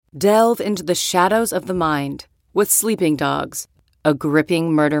Delve into the shadows of the mind with Sleeping Dogs, a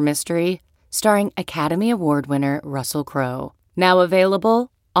gripping murder mystery starring Academy Award winner Russell Crowe. Now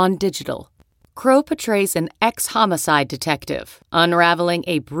available on digital. Crowe portrays an ex-homicide detective unraveling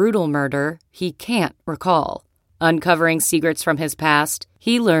a brutal murder he can't recall. Uncovering secrets from his past,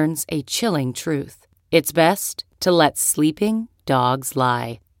 he learns a chilling truth. It's best to let sleeping dogs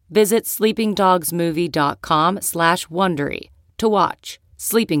lie. Visit sleepingdogsmovie.com/Wondery to watch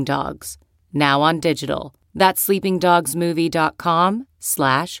Sleeping Dogs, now on digital. That's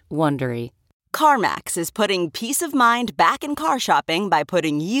sleepingdogsmovie.com/Wondery. CarMax is putting peace of mind back in car shopping by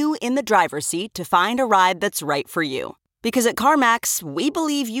putting you in the driver's seat to find a ride that's right for you. Because at CarMax, we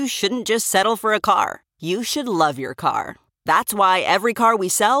believe you shouldn't just settle for a car. You should love your car. That's why every car we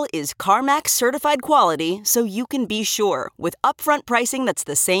sell is CarMax certified quality, so you can be sure with upfront pricing that's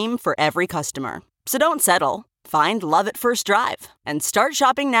the same for every customer. So don't settle. Find love at first drive and start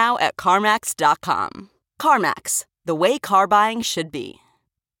shopping now at CarMax.com. CarMax, the way car buying should be.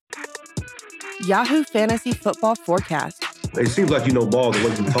 Yahoo Fantasy Football Forecast. It seems like you know ball the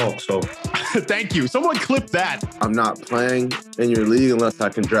way you talk, so. Thank you. Someone clip that. I'm not playing in your league unless I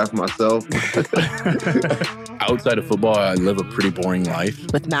can draft myself. Outside of football, I live a pretty boring life.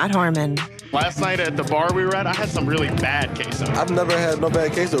 With Matt Harmon. Last night at the bar we were at, I had some really bad queso. I've never had no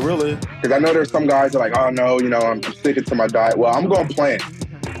bad queso, really. Because I know there's some guys that are like, oh, no, I'm sticking to my diet. Well, I'm going to plan.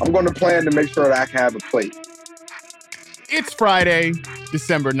 I'm going to plan to make sure that I can have a plate. It's Friday,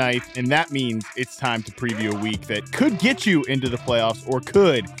 December 9th, and that means it's time to preview a week that could get you into the playoffs or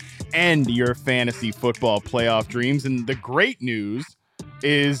could end your fantasy football playoff dreams. And the great news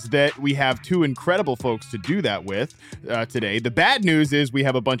is that we have two incredible folks to do that with today. The bad news is we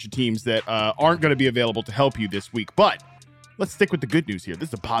have a bunch of teams that aren't going to be available to help you this week. But let's stick with the good news here. This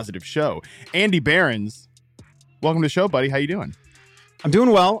is a positive show. Andy Behrens, welcome to the show, buddy. How you doing? I'm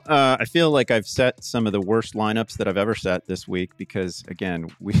doing well. I feel like I've set some of the worst lineups that I've ever set this week because, again,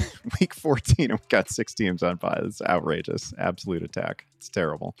 week 14, and we got 6 teams on bye. It's outrageous. Absolute attack. It's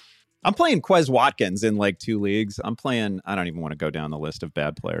terrible. I'm playing Quez Watkins in like 2 leagues. I don't even want to go down the list of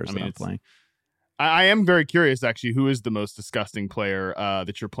bad players that I'm playing. I am very curious, actually, who is the most disgusting player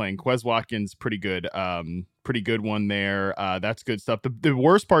that you're playing. Quez Watkins, pretty good. Pretty good one there. That's good stuff. The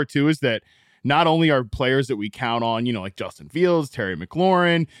worst part, too, is that not only are players that we count on, like Justin Fields, Terry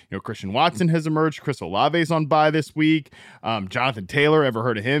McLaurin, Christian Watson has emerged. Chris Olave's on bye this week. Jonathan Taylor, ever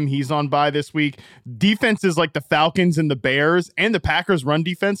heard of him? He's on bye this week. Defenses like the Falcons and the Bears and the Packers run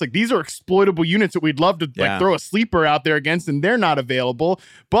defense, like these are exploitable units that we'd love to throw a sleeper out there against, and they're not available.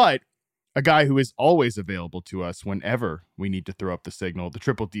 But a guy who is always available to us whenever we need to throw up the signal, the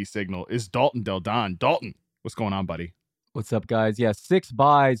triple D signal, is Dalton Del Don. Dalton, what's going on, buddy? What's up, guys? Yeah, 6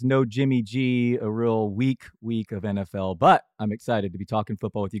 buys, no Jimmy G, a real weak week of NFL. But I'm excited to be talking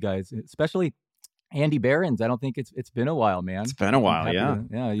football with you guys, especially Andy Behrens. I don't think it's been a while, man. It's been a while, yeah.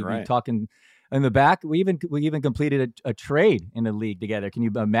 You've been talking in the back. We even completed a trade in the league together. Can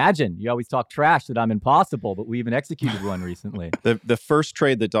you imagine? You always talk trash that I'm impossible, but we even executed one recently. The first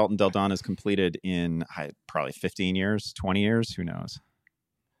trade that Dalton Del Don has completed in probably 15 years, 20 years, who knows?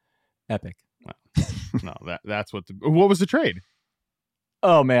 Epic. No, that's what was the trade?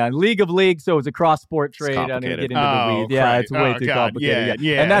 Oh man, League of Leagues, so it was a cross-sport trade. I don't even get into the weeds. Yeah, it's way too complicated.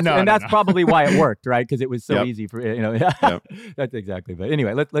 Yeah. And that's probably why it worked, right? Because it was so easy for That's exactly. But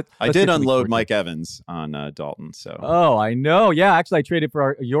anyway, let's I did unload Mike Evans on Dalton. So. Oh, I know. Yeah, actually, I traded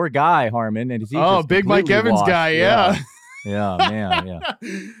for your guy Harmon, and big Mike Evans washed. Guy. Yeah, man. Yeah.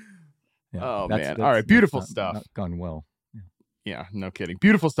 Oh man. All right, beautiful stuff. Not gone well. Yeah, no kidding.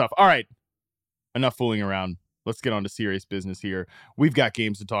 Beautiful stuff. All right. Enough fooling around. Let's get on to serious business here. We've got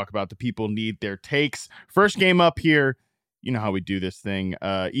games to talk about. The people need their takes. First game up here. You know how we do this thing.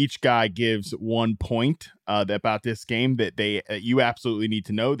 Each guy gives 1 point about this game that you absolutely need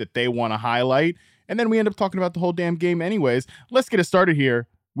to know, that they want to highlight. And then we end up talking about the whole damn game anyways. Let's get it started here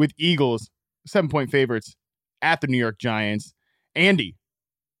with Eagles, 7-point favorites at the New York Giants. Andy,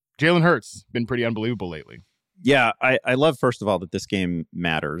 Jalen Hurts, been pretty unbelievable lately. Yeah, I love, first of all, that this game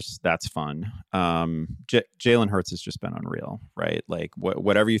matters. That's fun. Jalen Hurts has just been unreal, right? Like,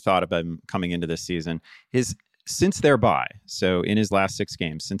 whatever you thought about him coming into this season, since their bye, so in his last 6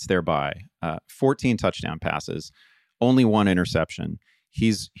 games, since their bye, 14 touchdown passes, only 1 interception.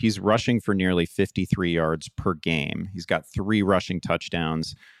 He's rushing for nearly 53 yards per game. He's got 3 rushing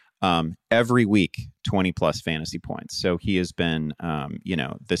touchdowns. Every week, 20 plus fantasy points. So he has been,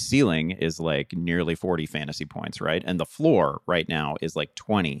 the ceiling is like nearly 40 fantasy points, right? And the floor right now is like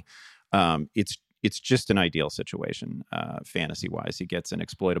 20. It's it's just an ideal situation, fantasy-wise. He gets an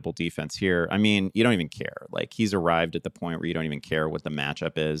exploitable defense here. I mean, you don't even care. Like, he's arrived at the point where you don't even care what the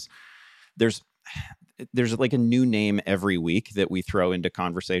matchup is. There's like a new name every week that we throw into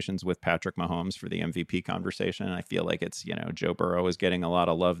conversations with Patrick Mahomes for the MVP conversation. I feel like it's, Joe Burrow is getting a lot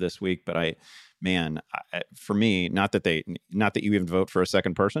of love this week, but for me, not that you even vote for a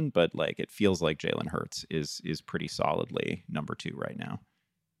second person, but like, it feels like Jalen Hurts is pretty solidly number 2 right now.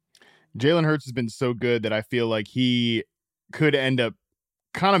 Jalen Hurts has been so good that I feel like he could end up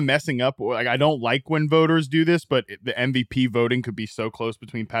kind of messing up. Like, I don't like when voters do this, but the MVP voting could be so close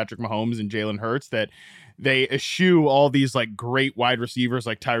between Patrick Mahomes and Jalen Hurts that they eschew all these like great wide receivers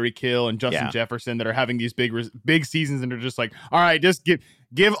like Tyreek Hill and Justin Jefferson that are having these big seasons, and they're just like, all right, just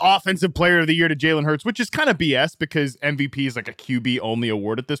give offensive player of the year to Jalen Hurts, which is kind of BS because MVP is like a QB only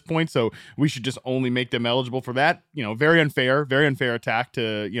award at this point. So we should just only make them eligible for that. Very unfair attack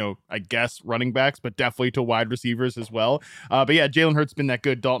to, I guess running backs, but definitely to wide receivers as well. But yeah, Jalen Hurts has been that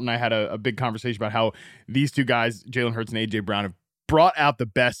good. Dalton and I had a big conversation about how these two guys, Jalen Hurts and AJ Brown, have brought out the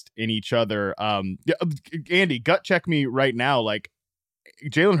best in each other. Andy, gut check me right now. Like,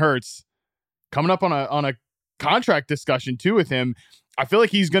 Jalen Hurts coming up on a contract discussion too with him. I feel like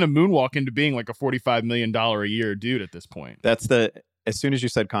he's going to moonwalk into being like a $45 million a year dude at this point. As soon as you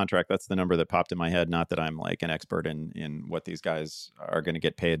said contract, that's the number that popped in my head. Not that I'm like an expert in what these guys are going to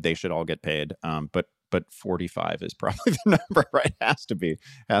get paid. They should all get paid. But 45 is probably the number, right? Has to be.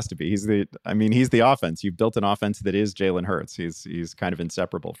 He's the offense. You've built an offense that is Jalen Hurts. He's kind of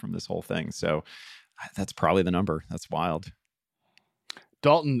inseparable from this whole thing. So that's probably the number. That's wild.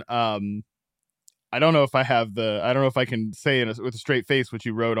 Dalton, I don't know if I can say it with a straight face what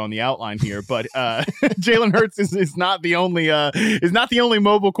you wrote on the outline here, but Jalen Hurts is not the only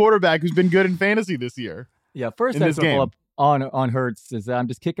mobile quarterback who's been good in fantasy this year. Yeah, first I follow up on Hurts is I'm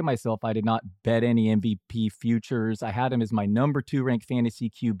just kicking myself. I did not bet any MVP futures. I had him as my number 2 ranked fantasy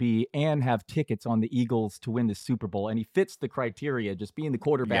QB and have tickets on the Eagles to win the Super Bowl, and he fits the criteria, just being the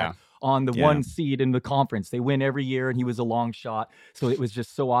quarterback on the 1 seed in the conference. They win every year, and he was a long shot. So it was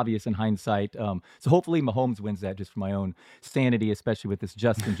just so obvious in hindsight. So hopefully Mahomes wins that just for my own sanity, especially with this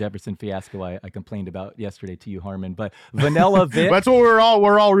Justin Jefferson fiasco I complained about yesterday to you, Harmon. But Vanilla Vic. That's what we're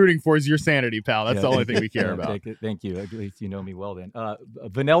all rooting for, is your sanity, pal. That's the only thing we care about. Thank you. At least you know me well then.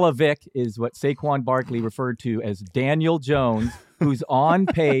 Vanilla Vic is what Saquon Barkley referred to as Daniel Jones, who's on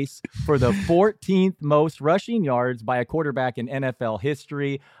pace for the 14th most rushing yards by a quarterback in NFL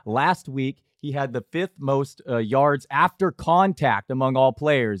history. Last week, he had the 5th most yards after contact among all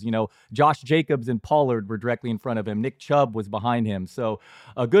players. Josh Jacobs and Pollard were directly in front of him. Nick Chubb was behind him. So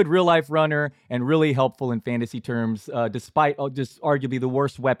a good real-life runner and really helpful in fantasy terms, despite just arguably the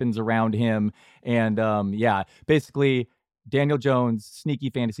worst weapons around him. And basically, Daniel Jones, sneaky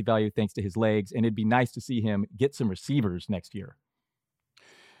fantasy value thanks to his legs, and it'd be nice to see him get some receivers next year.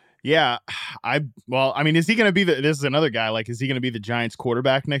 Yeah, is he going to be this is another guy, like, is he going to be the Giants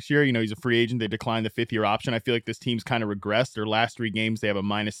quarterback next year? He's a free agent. They declined the 5th-year option. I feel like this team's kind of regressed. Their last 3 games, they have a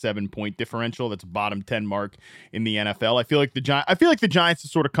 -7 point differential. That's a bottom 10 mark in the NFL. I feel like the Giants have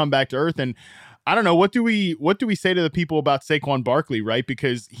sort of come back to earth, and I don't know, what do we say to the people about Saquon Barkley, right?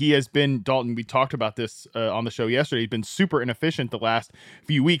 Because he has been, Dalton, we talked about this on the show yesterday. He's been super inefficient the last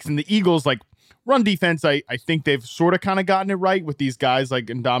few weeks, and the Eagles, like, run defense, I think they've sort of kind of gotten it right with these guys like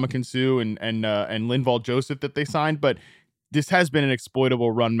Ndamukong Suh and Linval Joseph that they signed, but this has been an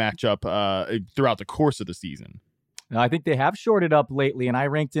exploitable run matchup throughout the course of the season. I think they have shorted up lately, and I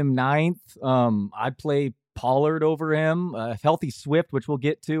ranked him 9th. I'd play Pollard over him. Healthy Swift, which we'll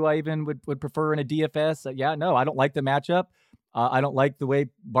get to, I even would prefer in a DFS. I don't like the matchup. I don't like the way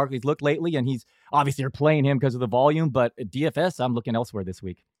Barkley's looked lately, and he's obviously are playing him because of the volume, but at DFS, I'm looking elsewhere this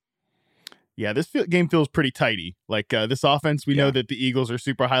week. Yeah, this game feels pretty tighty. Like this offense, we know that the Eagles are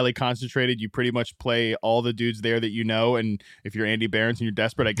super highly concentrated. You pretty much play all the dudes there that you know, and if you're Andy Behrens and you're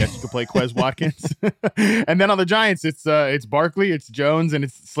desperate, I guess you could play Quez Watkins. And then on the Giants, it's Barkley, it's Jones, and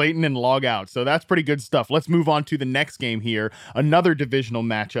it's Slayton and log out. So that's pretty good stuff. Let's move on to the next game here. Another divisional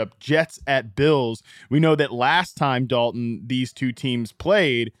matchup, Jets at Bills. We know that last time, Dalton, these two teams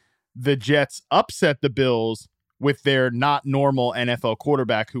played, the Jets upset the Bills with their not normal NFL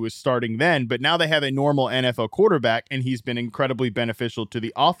quarterback who was starting then, but now they have a normal NFL quarterback, and he's been incredibly beneficial to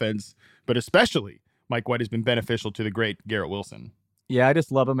the offense, but especially Mike White has been beneficial to the great Garrett Wilson. Yeah, I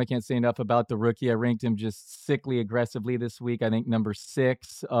just love him. I can't say enough about the rookie. I ranked him just sickly aggressively this week. I think number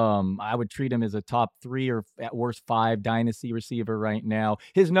 6. I would treat him as a top 3 or at worst 5 dynasty receiver right now.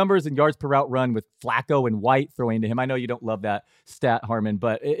 His numbers and yards per route run with Flacco and White throwing to him. I know you don't love that stat, Harmon,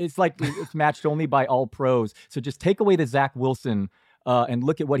 but it's like it's matched only by all pros. So just take away the Zach Wilson and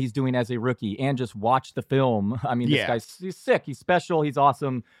look at what he's doing as a rookie and just watch the film. I mean, this guy's he's sick. He's special. He's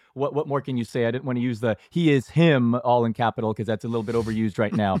awesome. What more can you say? I didn't want to use the he is him all in capital because that's a little bit overused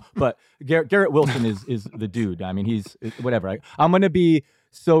right now. But Garrett Wilson is the dude. I mean, he's whatever. I'm going to be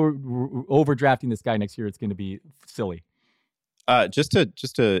so overdrafting this guy next year. It's going to be silly. Just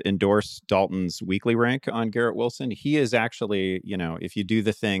to endorse Dalton's weekly rank on Garrett Wilson, he is actually, if you do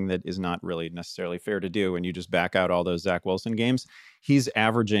the thing that is not really necessarily fair to do and you just back out all those Zach Wilson games, he's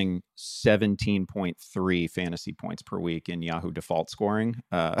averaging 17.3 fantasy points per week in Yahoo default scoring,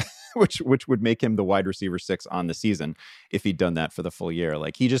 which would make him the wide receiver 6 on the season if he'd done that for the full year.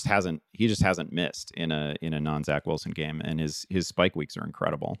 Like he just hasn't missed in a non-Zach Wilson game, and his spike weeks are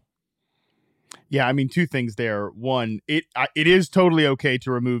incredible. Yeah, I mean, two things there. One, it is totally okay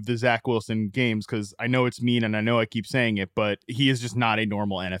to remove the Zach Wilson games because I know it's mean and I know I keep saying it, but he is just not a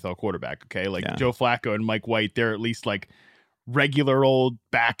normal NFL quarterback, okay? Joe Flacco and Mike White, they're at least like regular old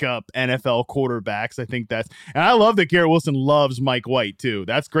backup NFL quarterbacks. I think and I love that Garrett Wilson loves Mike White too.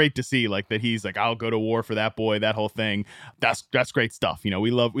 That's great to see, like that he's like, I'll go to war for that boy, that whole thing. That's great stuff.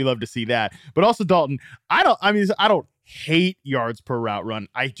 We love to see that. But also Dalton, I don't hate yards per route run.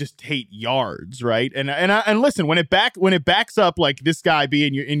 I just hate yards, right? And listen, when it backs up like this guy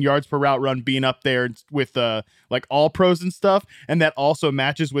being in yards per route run, being up there with like all pros and stuff, and that also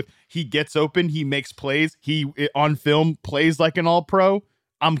matches with he gets open, he makes plays, he on film plays like an all pro.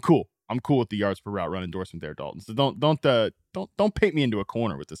 I'm cool with the yards per route run endorsement there, Dalton. So don't paint me into a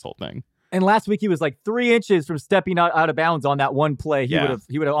corner with this whole thing. And last week he was like 3 inches from stepping out of bounds on that one play. He would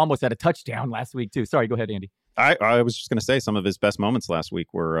have almost had a touchdown last week too. Sorry, go ahead, Andy. I was just going to say some of his best moments last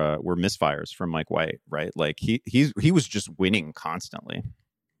week were misfires from Mike White, right? Like he was just winning constantly.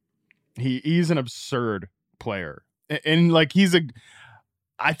 He's an absurd player, and like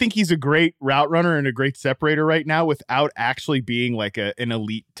I think he's a great route runner and a great separator right now without actually being like an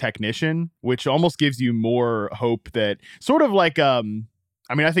elite technician, which almost gives you more hope that sort of like I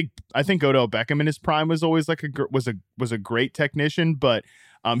think Odell Beckham in his prime was always like was a great technician, but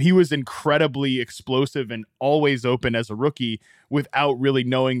he was incredibly explosive and always open as a rookie without really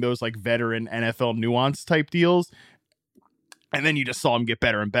knowing those like veteran NFL nuance type deals. And then you just saw him get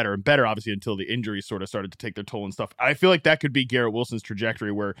better and better and better, obviously, until the injuries sort of started to take their toll and stuff. I feel like that could be Garrett Wilson's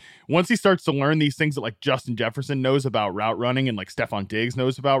trajectory, where once he starts to learn these things that like Justin Jefferson knows about route running and like Stephon Diggs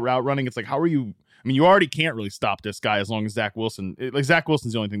knows about route running, it's like, how are you? I mean, you already can't really stop this guy as long as Zach Wilson's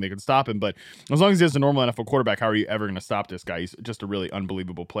the only thing that can stop him. But as long as he has a normal NFL quarterback, how are you ever going to stop this guy? He's just a really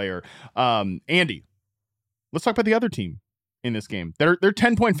unbelievable player. Andy, let's talk about the other team in this game. They're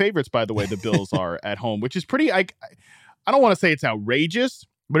 10-point favorites, by the way, the Bills are at home, which is pretty, I don't want to say it's outrageous,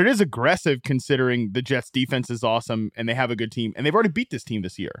 but it is aggressive considering the Jets defense is awesome and they have a good team and they've already beat this team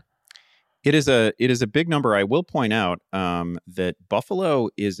this year. It is a big number. I will point out that Buffalo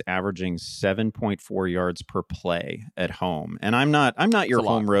is averaging 7.4 yards per play at home, and I'm not your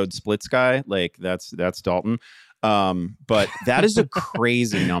home road splits guy. Like that's Dalton, but that is a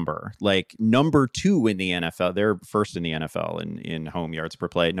crazy number. Like number 2 in the NFL, they're first in the NFL in home yards per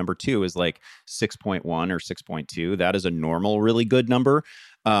play. Number 2 is like 6.1 or 6.2. That is a normal, really good number.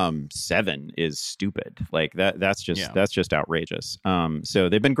 7 is stupid. Like that's just outrageous. So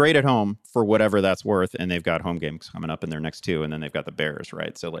they've been great at home for whatever that's worth, and they've got home games coming up in their next 2, and then they've got the Bears,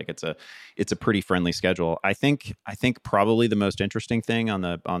 right? So like it's a pretty friendly schedule. I think probably the most interesting thing on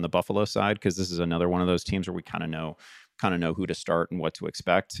the Buffalo side, because this is another one of those teams where we kind of know who to start and what to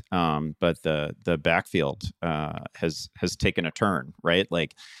expect. But the backfield has taken a turn, right?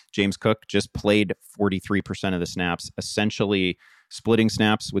 Like James Cook just played 43% of the snaps, essentially splitting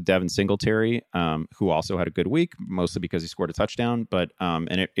snaps with Devin Singletary, who also had a good week, mostly because he scored a touchdown. But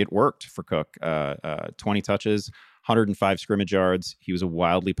and it worked for Cook. 20 touches, 105 scrimmage yards. He was a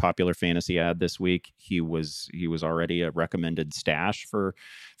wildly popular fantasy ad this week. He was already a recommended stash for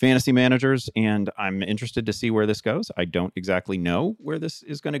fantasy managers, and I'm interested to see where this goes. I don't exactly know where this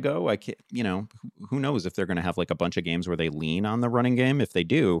is going to go. I can't, who knows if they're going to have like a bunch of games where they lean on the running game. If they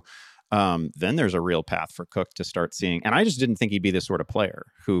do, then there's a real path for Cook to start seeing. And I just didn't think he'd be the sort of player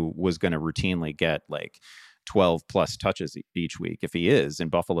who was going to routinely get like 12 plus touches each week. If he is in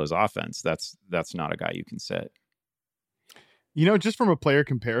Buffalo's offense, that's not a guy you can sit. Just from a player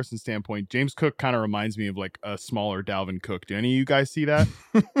comparison standpoint, James Cook kind of reminds me of like a smaller Dalvin Cook. Do any of you guys see that?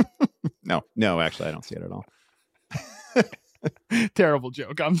 No, actually, I don't see it at all. Terrible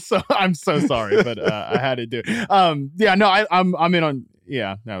joke. I'm so sorry, but I had to do it. I'm in on.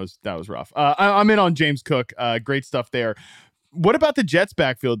 Yeah, that was rough. I'm in on James Cook. Great stuff there. What about the Jets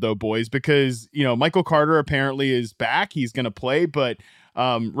backfield though, boys? Because Michael Carter apparently is back. He's going to play, but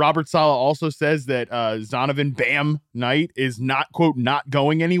Robert Saleh also says that Zonovan Bam Knight is not, quote, not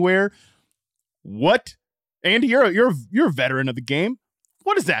going anywhere. What? Andy, you're a veteran of the game.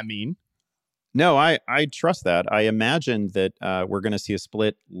 What does that mean? No, I trust that. I imagine that we're going to see a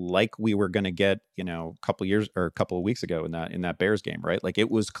split like we were going to get, a couple of weeks ago in that Bears game, right? Like, it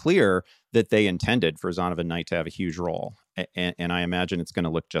was clear that they intended for Zonovan Knight to have a huge role, and I imagine it's going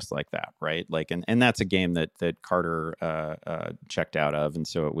to look just like that, right? Like, and that's a game that Carter checked out of, and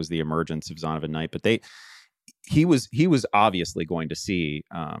so it was the emergence of Zonovan Knight. But he was obviously going to see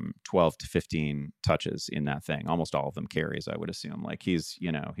 12 to 15 touches in that thing, almost all of them carries, I would assume. Like, he's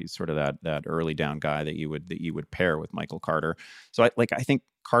sort of that early down guy that you would pair with Michael Carter. So I think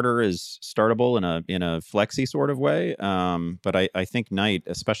Carter is startable in a flexy sort of way. But I think Knight,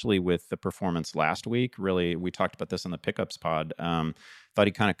 especially with the performance last week, really, we talked about this on the pickups pod. Thought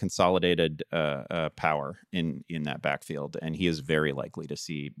he kind of consolidated power in that backfield, and he is very likely to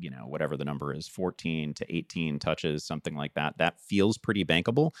see, whatever the number is, 14 to 18 touches, something like that. That feels pretty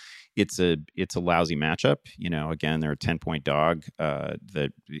bankable. It's a lousy matchup. Again, they're a 10-point dog.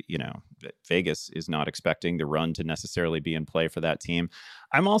 That Vegas is not expecting the run to necessarily be in play for that team.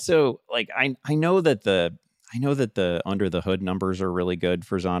 I'm also like, I know that the under the hood numbers are really good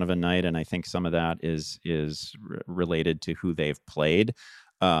for Zonovan Knight, and I think some of that is related to who they've played.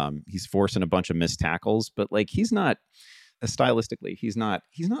 He's forcing a bunch of missed tackles, but like, he's not stylistically, he's not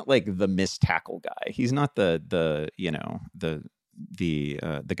like the missed tackle guy. He's not the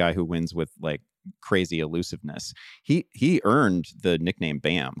guy who wins with like crazy elusiveness. He earned the nickname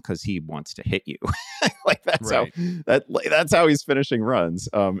Bam because he wants to hit you. Like, that's right. That's how he's finishing runs.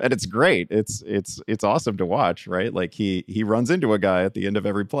 And it's great. It's awesome to watch, right? Like, he runs into a guy at the end of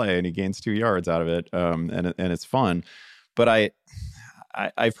every play and he gains 2 yards out of it. And it's fun. But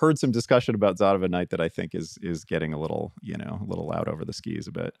I've heard some discussion about Zonovan Knight that I think is getting a little out over the skis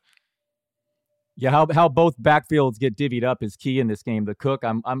a bit. Yeah, how both backfields get divvied up is key in this game. The Cook,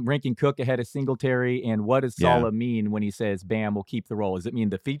 I'm ranking Cook ahead of Singletary. And what does Saleh mean when he says Bam will keep the role? Does it mean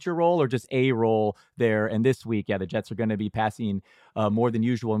the feature role or just a role there? And this week, the Jets are going to be passing more than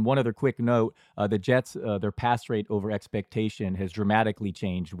usual. And one other quick note, the Jets, their pass rate over expectation has dramatically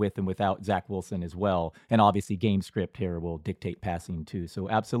changed with and without Zach Wilson as well. And obviously game script here will dictate passing too. So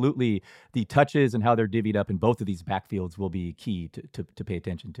absolutely the touches and how they're divvied up in both of these backfields will be key to pay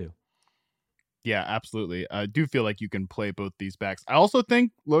attention to. Yeah, absolutely. I do feel like you can play both these backs. I also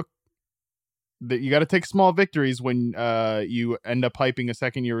think, look, that you got to take small victories when you end up hyping a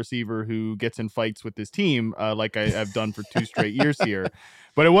second-year receiver who gets in fights with his team, like I've done for 2 straight years here.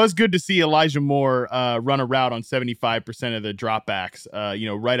 But it was good to see Elijah Moore run a route on 75% of the dropbacks,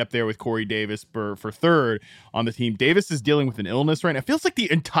 right up there with Corey Davis for third on the team. Davis is dealing with an illness right now. It feels like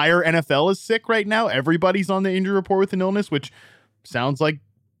the entire NFL is sick right now. Everybody's on the injury report with an illness, which sounds like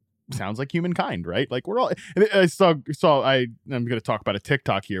humankind, right? Like, we're all. I'm going to talk about a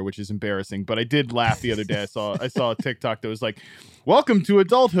TikTok here, which is embarrassing, but I did laugh the other day. I saw a TikTok that was like, "Welcome to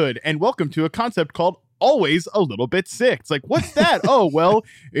adulthood and welcome to a concept called always a little bit sick." It's like, what's that? Oh, well,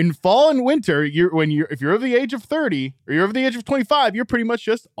 in fall and winter, if you're over the age of 30 or you're over the age of 25, you're pretty much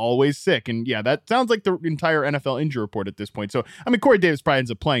just always sick. And yeah, that sounds like the entire NFL injury report at this point. So, I mean, Corey Davis probably ends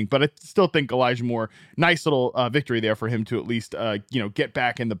up playing, but I still think Elijah Moore, nice little victory there for him to at least, get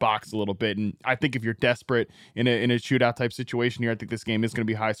back in the box a little bit. And I think if you're desperate in a shootout type situation here, I think this game is going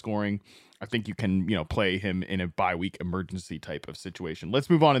to be high scoring. I think you can, play him in a bye week emergency type of situation. Let's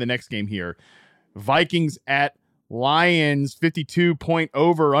move on to the next game here. Vikings at Lions, 52-point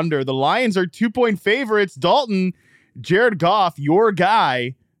over under. The Lions are 2-point favorites. Dalton, Jared Goff, your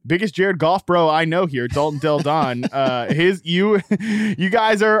guy, biggest Jared Goff bro I know here, Dalton Del Don. You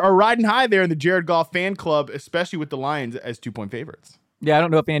guys are riding high there in the Jared Goff fan club, especially with the Lions as 2-point favorites. Yeah, I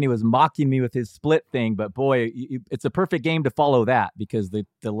don't know if Andy was mocking me with his split thing, but boy, it's a perfect game to follow that because the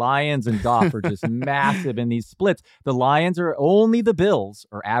Lions and Goff are just massive in these splits. The Lions the Bills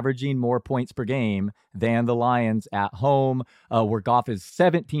are averaging more points per game than the Lions at home, where Goff is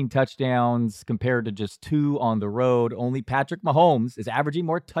 17 touchdowns compared to just 2 on the road. Only Patrick Mahomes is averaging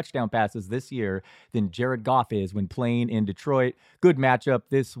more touchdown passes this year than Jared Goff is when playing in Detroit. Good matchup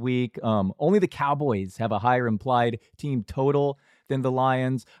this week. Only the Cowboys have a higher implied team total than the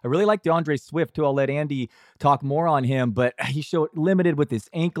Lions. I really like DeAndre Swift too. I'll let Andy talk more on him, but he showed limited with his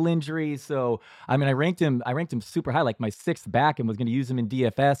ankle injury. So, I mean, I ranked him super high, like my 6th back, and was going to use him in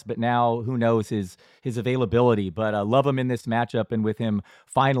DFS, but now who knows his availability. But I love him in this matchup, and with him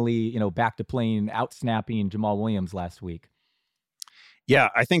finally, back to playing, out snapping Jamal Williams last week. Yeah,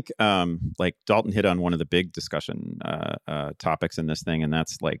 I think like Dalton hit on one of the big discussion topics in this thing, and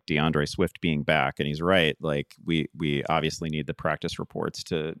that's like DeAndre Swift being back. And he's right. Like we obviously need the practice reports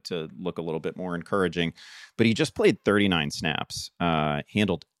to look a little bit more encouraging. But he just played 39 snaps,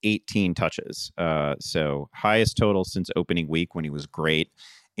 handled 18 touches. So highest total since opening week when he was great.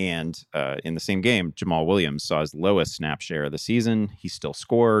 And in the same game, Jamal Williams saw his lowest snap share of the season. He still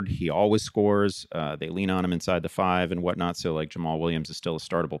scored. He always scores. They lean on him inside the 5 and whatnot. So like Jamal Williams is still a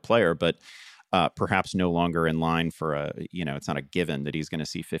startable player, but perhaps no longer in line for it's not a given that he's going to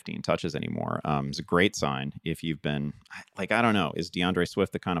see 15 touches anymore. It's a great sign if you've been like, I don't know, is DeAndre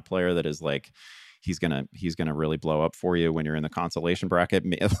Swift the kind of player that is like, he's gonna really blow up for you when you're in the consolation bracket?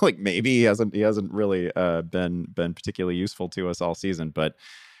 Like maybe he hasn't really been particularly useful to us all season, but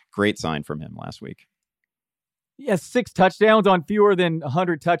great sign from him last week. Yes, 6 touchdowns on fewer than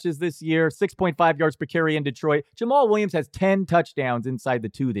 100 touches this year, 6.5 yards per carry in Detroit. Jamal Williams has 10 touchdowns inside the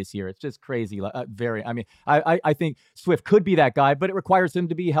 2 this year. It's just crazy. I think Swift could be that guy, but it requires him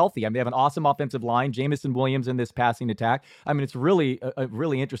to be healthy. I mean, they have an awesome offensive line, Jameson Williams in this passing attack. I mean, it's really a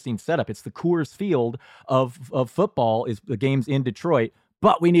really interesting setup. It's the Coors Field of football, is the games in Detroit,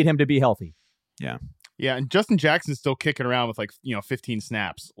 but we need him to be healthy. Yeah. Yeah, and Justin Jackson's still kicking around with 15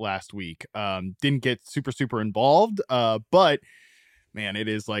 snaps last week. Didn't get super involved, but man, it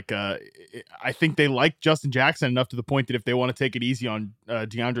is like I think they like Justin Jackson enough to the point that if they want to take it easy on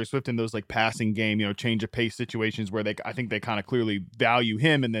DeAndre Swift in those like passing game, change of pace situations where I think they kind of clearly value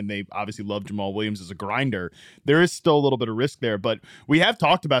him, and then they obviously love Jamal Williams as a grinder. There is still a little bit of risk there, but we have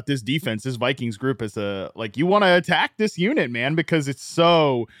talked about this defense, this Vikings group, as you want to attack this unit, man, because it's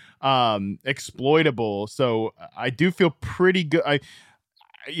so exploitable. So I do feel pretty good.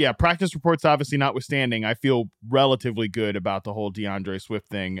 Practice reports obviously notwithstanding, I feel relatively good about the whole DeAndre Swift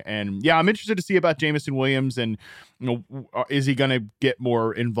thing. And yeah, I'm interested to see about Jameson Williams, and is he going to get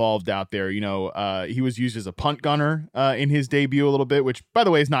more involved out there? He was used as a punt gunner in his debut a little bit, which by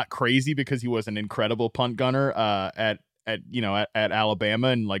the way is not crazy because he was an incredible punt gunner at Alabama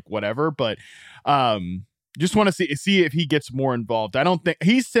and like whatever. But just want to see if he gets more involved. I don't think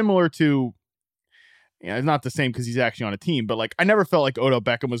he's similar to. It's not the same because he's actually on a team, but like I never felt like Odell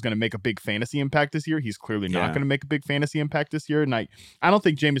Beckham was going to make a big fantasy impact this year. He's clearly not going to make a big fantasy impact this year. And I don't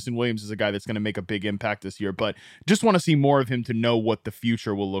think Jameson Williams is a guy that's going to make a big impact this year, but just want to see more of him to know what the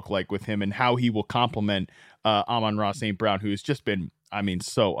future will look like with him and how he will complement Amon-Ra St. Brown, who has just been,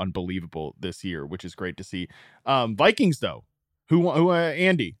 so unbelievable this year, which is great to see. Vikings though. Who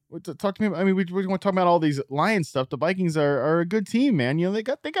Andy? Talk to me. We want to talk about all these Lions stuff. The Vikings are a good team, man. They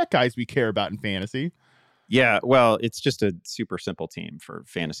got guys we care about in fantasy. Yeah, well, it's just a super simple team for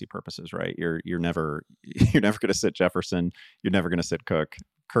fantasy purposes, right? You're never going to sit Jefferson. You're never going to sit Kirk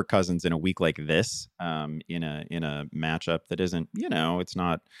Cousins in a week like this, in a matchup that isn't, it's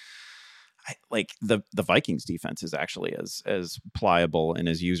not. Like the Vikings defense is actually as pliable and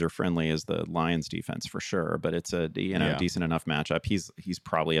as user friendly as the Lions defense for sure, but it's a decent enough matchup. He's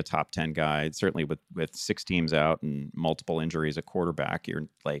probably a top 10 guy. Certainly with 6 teams out and multiple injuries at quarterback, you're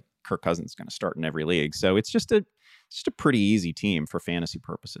like Kirk Cousins is going to start in every league. So it's just a pretty easy team for fantasy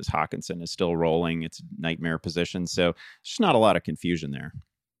purposes. Hawkinson is still rolling. It's a nightmare position, so there's just not a lot of confusion there.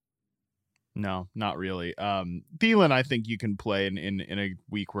 No, not really. Thielen, I think you can play in a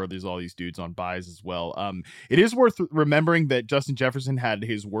week where there's all these dudes on buys as well. It is worth remembering that Justin Jefferson had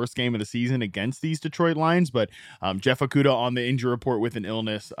his worst game of the season against these Detroit Lions, but Jeff Okudah on the injury report with an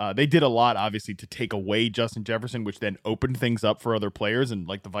illness. They did a lot, obviously, to take away Justin Jefferson, which then opened things up for other players, and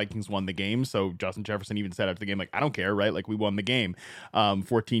like the Vikings won the game. So Justin Jefferson even said after the game, like, I don't care, right? Like, we won the game,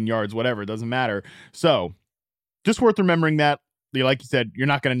 14 yards, whatever, it doesn't matter. So just worth remembering that. Like you said, you're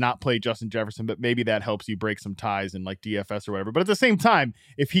not going to not play Justin Jefferson, but maybe that helps you break some ties in like DFS or whatever. But at the same time,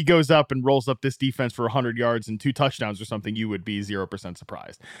 if he goes up and rolls up this defense for 100 yards and 2 touchdowns or something, you would be 0%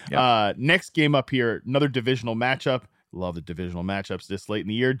 surprised. Yep. Next game up here, another divisional matchup. Love the divisional matchups this late in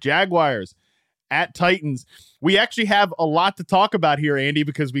the year. Jaguars at Titans. We actually have a lot to talk about here, Andy,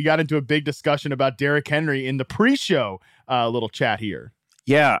 because we got into a big discussion about Derrick Henry in the pre-show little chat here.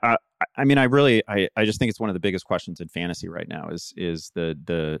 Yeah, I just think it's one of the biggest questions in fantasy right now is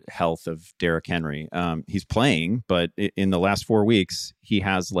the health of Derrick Henry. He's playing, but in the last 4 weeks, he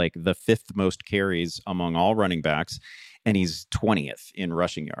has like the 5th most carries among all running backs, and he's 20th in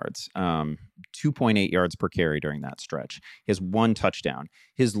rushing yards, 2.8 yards per carry during that stretch. He has 1 touchdown.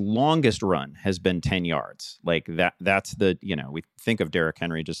 His longest run has been 10 yards. Like that's we think of Derrick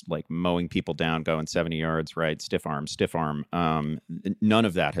Henry just like mowing people down, going 70 yards, right? Stiff arm. None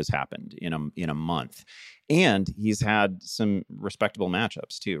of that has happened in a month. And he's had some respectable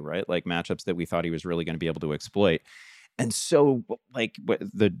matchups too, right? Like matchups that we thought he was really going to be able to exploit. And so, like,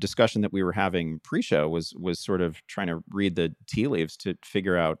 the discussion that we were having pre-show was sort of trying to read the tea leaves to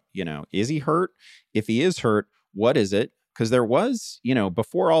figure out, is he hurt? If he is hurt, what is it? Because there was,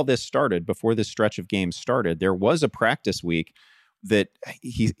 before all this started, before this stretch of games started, there was a practice week that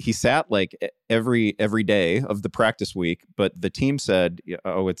he sat like every day of the practice week, but the team said,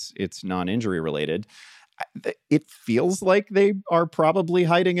 oh, it's non-injury related. It feels like they are probably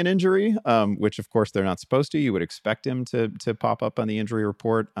hiding an injury, which of course they're not supposed to. You would expect him to pop up on the injury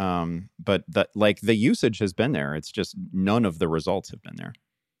report. But the usage has been there. It's just none of the results have been there.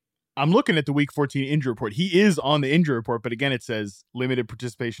 I'm looking at the week 14 injury report. He is on the injury report, but again, it says limited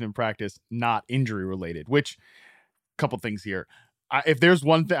participation in practice, not injury related, which couple things here. If there's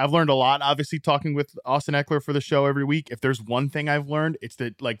one thing I've learned a lot, obviously talking with Austin Ekeler for the show every week, if there's one thing I've learned, it's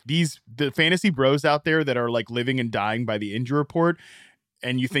that like the fantasy bros out there that are like living and dying by the injury report,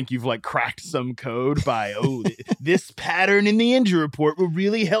 and you think you've like cracked some code by, this pattern in the injury report will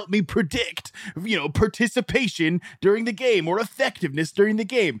really help me predict, participation during the game or effectiveness during the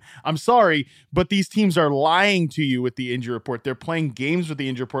game. I'm sorry, but these teams are lying to you with the injury report. They're playing games with the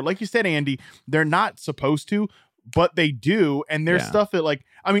injury report. Like you said, Andy, they're not supposed to, but they do. And there's stuff that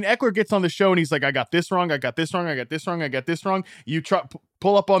Ekeler gets on the show and he's like, I got this wrong. I got this wrong. I got this wrong. I got this wrong. You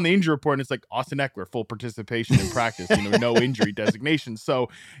pull up on the injury report and it's like Austin Ekeler, full participation in practice, no injury designation. So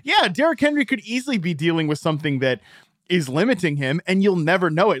yeah, Derrick Henry could easily be dealing with something that is limiting him, and you'll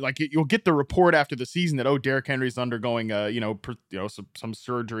never know it. Like you'll get the report after the season that, Derrick Henry's undergoing some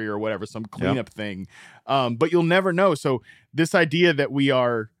surgery or whatever, some cleanup thing. But you'll never know. So this idea that we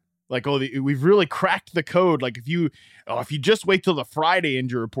are like, we've really cracked the code. Like if you just wait till the Friday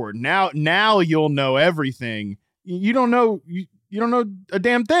injury report, now you'll know everything. You don't know a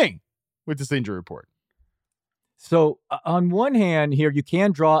damn thing with this injury report. So on one hand here, you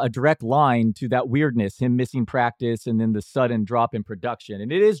can draw a direct line to that weirdness, him missing practice and then the sudden drop in production.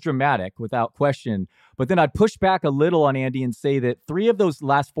 And it is dramatic without question. But then I'd push back a little on Andy and say that 3 of those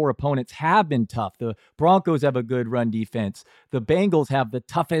last 4 opponents have been tough. The Broncos have a good run defense. The Bengals have the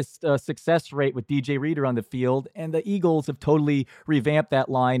toughest success rate with DJ Reader on the field. And the Eagles have totally revamped that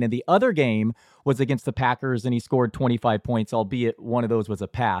line. And the other game was against the Packers, and he scored 25 points, albeit one of those was a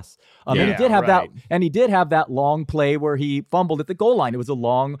pass. And he did have that long play where he fumbled at the goal line. It was a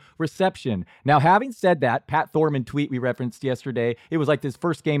long reception. Now, having said that, Pat Thorman tweet we referenced yesterday, it was like his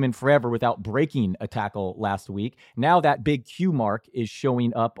first game in forever without breaking a tackle last week. Now that big Q mark is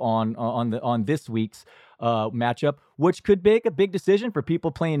showing up on this week's matchup, which could make a big decision for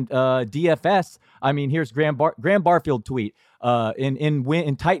people playing DFS. I mean, here's Graham Barfield tweet.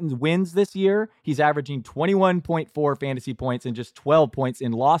 In Titans wins this year, he's averaging 21.4 fantasy points and just 12 points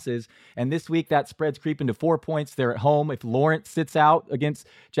in losses. And this week, that spread's creeping to 4 points. They're at home. If Lawrence sits out against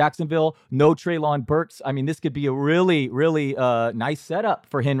Jacksonville, no Treylon Burks. I mean, this could be a really, really nice setup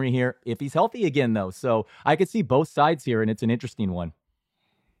for Henry here if he's healthy again, though. So I could see both sides here, and it's an interesting one.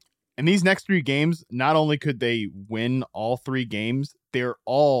 And these next 3 games, not only could they win all 3 games, they're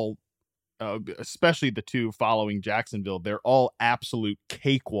all, especially the 2 following Jacksonville, they're all absolute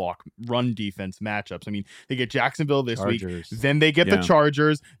cakewalk run defense matchups. I mean, they get Jacksonville this week, then they get the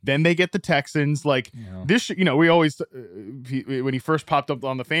Chargers, then they get the Texans. This, we always, when he first popped up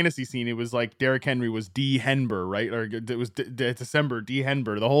on the fantasy scene, it was like Derrick Henry was D. Henber, right? Or it was December D.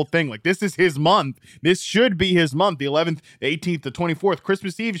 Henber, the whole thing. Like, this is his month. This should be his month. The 11th, the 18th, the 24th,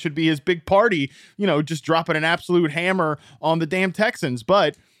 Christmas Eve should be his big party, just dropping an absolute hammer on the damn Texans.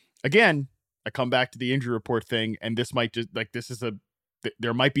 But again, I come back to the injury report thing, and this might just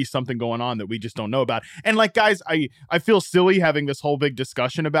there might be something going on that we just don't know about. And guys, I feel silly having this whole big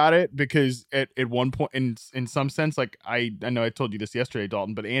discussion about it, because at one point, in some sense, I know I told you this yesterday,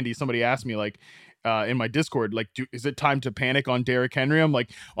 Dalton, but Andy, somebody asked me in my Discord, is it time to panic on Derrick Henry? I'm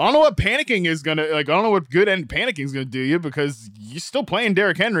like, I don't know what panicking is gonna I don't know what good end panicking is gonna do you, because you're still playing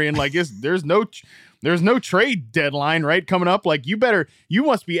Derrick Henry, and there's no trade deadline, right, coming up. You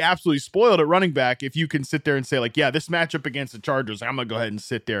must be absolutely spoiled at running back if you can sit there and say, this matchup against the Chargers, I'm going to go ahead and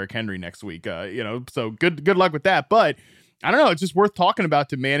sit Derrick Henry next week. So good luck with that. But I don't know. It's just worth talking about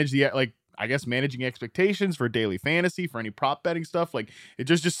to manage managing expectations for daily fantasy, for any prop betting stuff.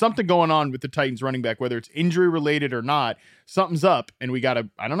 There's just something going on with the Titans running back, whether it's injury related or not. Something's up, and we have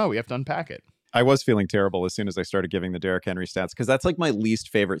to unpack it. I was feeling terrible as soon as I started giving the Derrick Henry stats, because that's my least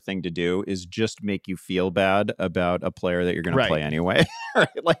favorite thing to do, is just make you feel bad about a player that you're going to play anyway.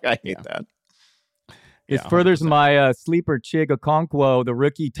 I hate that. This furthers my sleeper Chig Okonkwo, the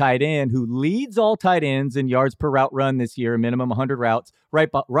rookie tight end who leads all tight ends in yards per route run this year, minimum 100 routes,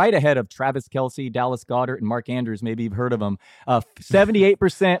 right ahead of Travis Kelce, Dallas Goedert, and Mark Andrews. Maybe you've heard of them.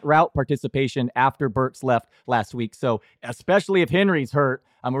 78% route participation after Burks left last week. So especially if Henry's hurt,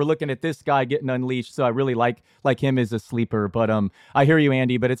 we're looking at this guy getting unleashed. So I really like him as a sleeper. But I hear you,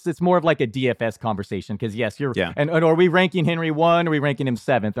 Andy. But it's more of like a DFS conversation because yes, and are we ranking Henry 1? Are we ranking him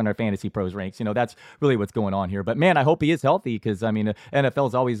 7th on our Fantasy Pros ranks? That's really what's going on here. But man, I hope he is healthy because NFL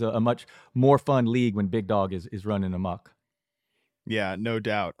is always a much more fun league when Big Dog is running amok. Yeah, no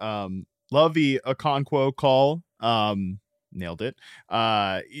doubt. Love the Okonkwo call. Nailed it.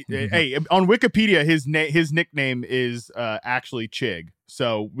 Hey, on Wikipedia, his nickname is actually Chig.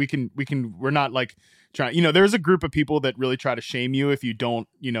 So we're not like trying, there's a group of people that really try to shame you if you don't,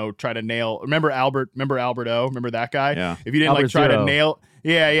 try to nail. Remember Alberto? Remember that guy? Yeah. If you didn't Albert try Zero. to nail,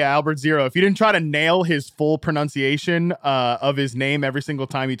 Albert Zero. If you didn't try to nail his full pronunciation of his name every single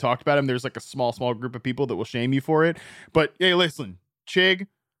time you talked about him, there's like a small group of people that will shame you for it. But hey, listen, Chig.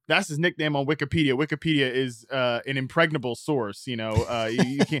 That's his nickname on Wikipedia. Wikipedia is an impregnable source. You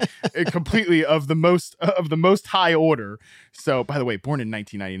can't completely of the most high order. So, by the way, born in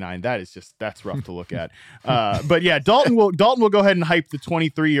 1999. That's rough to look at. But yeah, Dalton will go ahead and hype the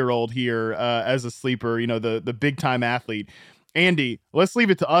 23-year-old here as a sleeper. The big time athlete. Andy, let's leave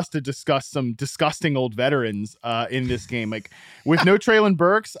it to us to discuss some disgusting old veterans in this game. Like with no Treylon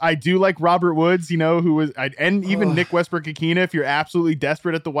Burks, I do like Robert Woods, and even Nick Westbrook-Ikhine if you're absolutely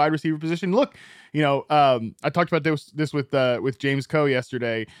desperate at the wide receiver position. Look, I talked about this with James Coe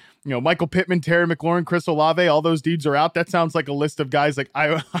yesterday. Michael Pittman, Terry McLaurin, Chris Olave, all those dudes are out. That sounds like a list of guys like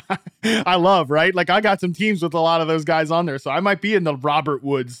I love, right? Like I got some teams with a lot of those guys on there. So I might be in the Robert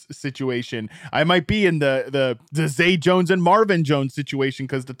Woods situation. I might be in the Zay Jones and Marvin Jones situation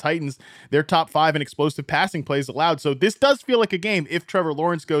because the Titans, they're top 5 in explosive passing plays allowed. So this does feel like a game. If Trevor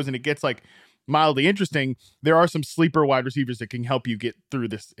Lawrence goes and it gets like mildly interesting, there are some sleeper wide receivers that can help you get through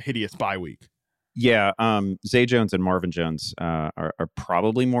this hideous bye week. Yeah, Zay Jones and Marvin Jones are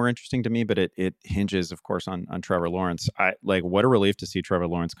probably more interesting to me, but it hinges, of course, on Trevor Lawrence. What a relief to see Trevor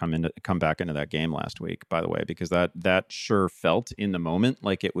Lawrence come back into that game last week, by the way, because that sure felt in the moment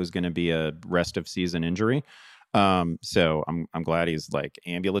like it was going to be a rest of season injury. So I'm glad he's like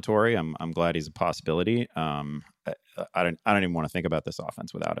ambulatory. I'm glad he's a possibility. I don't even want to think about this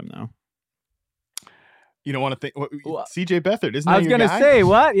offense without him though. You don't want to think CJ Beathard, isn't that I was going to say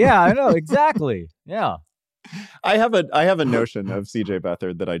what? Yeah, I know exactly. Yeah. I have a notion of CJ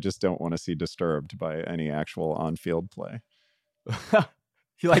Beathard that I just don't want to see disturbed by any actual on-field play.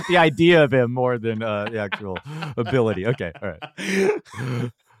 You like the idea of him more than the actual ability. Okay. All right.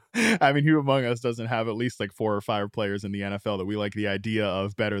 I mean, who among us doesn't have at least like 4 or 5 players in the NFL that we like the idea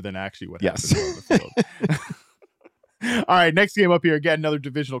of better than actually what happens on the field? All right, next game up here, again, another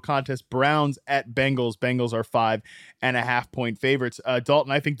divisional contest. Browns at Bengals. Bengals are 5.5-point favorites.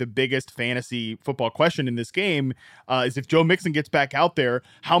 Dalton, I think the biggest fantasy football question in this game is if Joe Mixon gets back out there,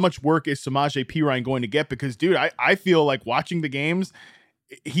 how much work is Samaje Perine going to get? Because, dude, I feel like watching the games,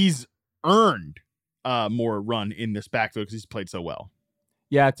 he's earned more run in this backfield because he's played so well.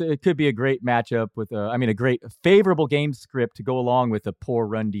 Yeah, it could be a great matchup with a great favorable game script to go along with the poor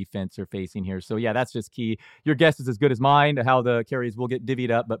run defense they're facing here. So yeah, that's just key. Your guess is as good as mine how the carries will get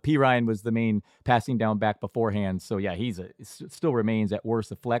divvied up, but Perine was the main passing down back beforehand. So yeah, still remains at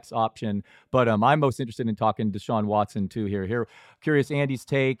worst a flex option. But I'm most interested in talking Deshaun Watson too here. Curious Andy's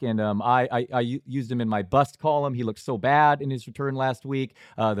take, and I used him in my bust column. He looked so bad in his return last week.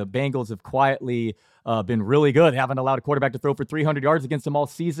 The Bengals have quietly been really good. They haven't allowed a quarterback to throw for 300 yards against them all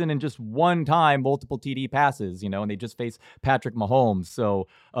season, and just one time multiple TD passes, and they just faced Patrick Mahomes. So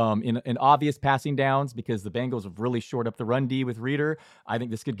in obvious passing downs, because the Bengals have really shored up the run D with Reader, I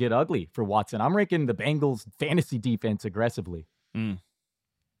think this could get ugly for Watson. I'm ranking the Bengals fantasy defense aggressively.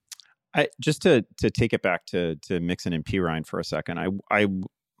 Just to take it back to Mixon and Perine for a second,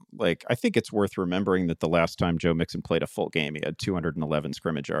 I think it's worth remembering that the last time Joe Mixon played a full game, he had 211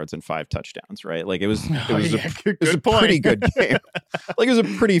 scrimmage yards and 5 touchdowns, right? Like it was a pretty good game. Like it was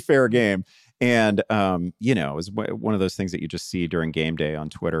a pretty fair game. And, it was one of those things that you just see during game day on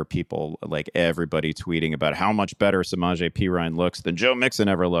Twitter, people like everybody tweeting about how much better Samaje Perine looks than Joe Mixon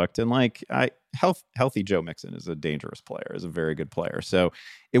ever looked. And like healthy Joe Mixon is a dangerous player, is a very good player. So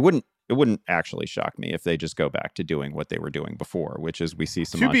it wouldn't actually shock me if they just go back to doing what they were doing before, which is we see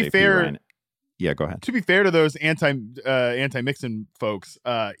Samaje Perine. Yeah, go ahead. To be fair to those anti-Mixon folks,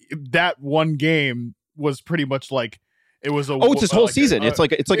 that one game was pretty much like It was it's his whole season. It's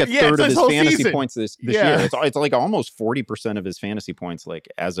like a third of his fantasy points this year. It's like almost 40% of his fantasy points, like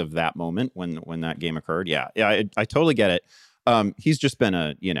as of that moment when that game occurred. Yeah, I totally get it. He's just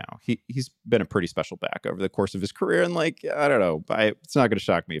been he's been a pretty special back over the course of his career, and like I don't know, it's not going to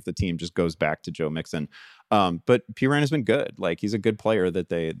shock me if the team just goes back to Joe Mixon. But Perine has been good. Like he's a good player that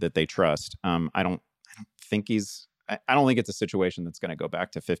they trust. I don't think it's a situation that's going to go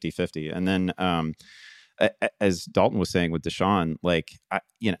back to 50-50. And then as Dalton was saying with Deshaun, like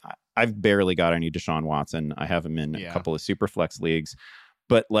I've barely got any Deshaun Watson. I have him in a couple of super flex leagues,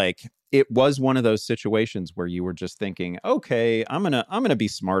 but like it was one of those situations where you were just thinking, okay, I'm gonna be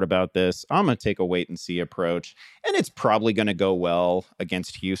smart about this. I'm gonna take a wait and see approach, and it's probably gonna go well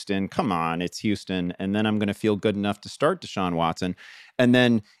against Houston. Come on, it's Houston, and then I'm gonna feel good enough to start Deshaun Watson, and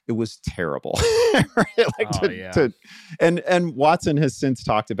then it was terrible. And Watson has since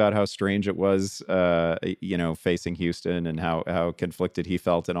talked about how strange it was, facing Houston and how conflicted he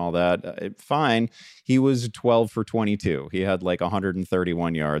felt and all that. Fine, he was 12 for 22. He had like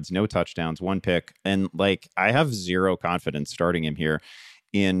 131 yards, no touchdowns, one pick, and like I have zero confidence starting him here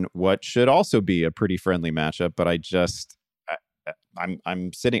in what should also be a pretty friendly matchup. But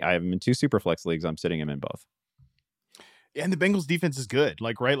I'm sitting. I have him in 2 super flex leagues. I'm sitting him in both. And the Bengals defense is good,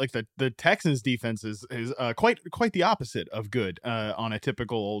 like, right? Like the Texans defense is quite the opposite of good on a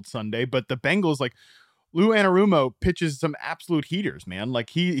typical old Sunday. But the Bengals, like Lou Anarumo pitches some absolute heaters, man.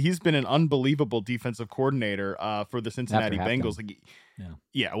 Like he's been an unbelievable defensive coordinator for the Cincinnati Bengals. Like,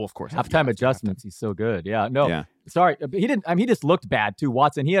 yeah, well, of course. Halftime adjustments. He's so good. Yeah, no, sorry. He didn't. I mean, he just looked bad too.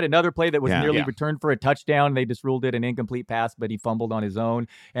 Watson. He had another play that was nearly returned for a touchdown. They just ruled it an incomplete pass, but he fumbled on his own.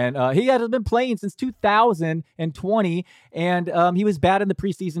 And he hasn't been playing since 2020, and he was bad in the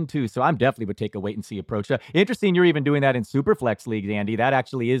preseason too. So I'm definitely would take a wait and see approach. Interesting, you're even doing that in Superflex leagues, Andy. That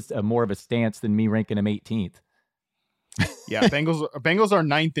actually is more of a stance than me ranking him 18th. Yeah, Bengals are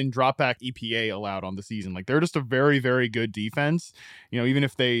 9th in dropback EPA allowed on the season. Like they're just a very, very good defense. Even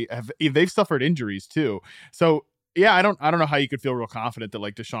if they've suffered injuries too. So yeah, I don't know how you could feel real confident that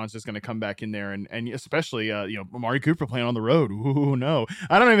like Deshaun's just going to come back in there and especially Amari Cooper playing on the road. Ooh, no,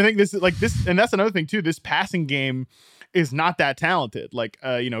 I don't even think this is like this. And that's another thing too. This passing game is not that talented. Like,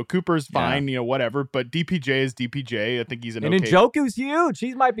 Cooper's fine, whatever, but DPJ is DPJ. I think he's an and Njoku's huge.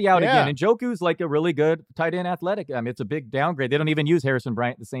 He might be out again. Njoku's like a really good tight end athletic. I mean, it's a big downgrade. They don't even use Harrison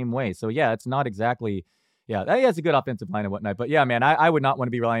Bryant the same way. So yeah, it's not exactly, he has a good offensive line and whatnot. But yeah, man, I would not want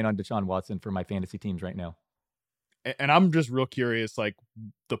to be relying on Deshaun Watson for my fantasy teams right now. And I'm just real curious, like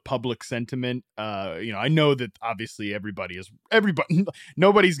the public sentiment. I know that obviously everybody,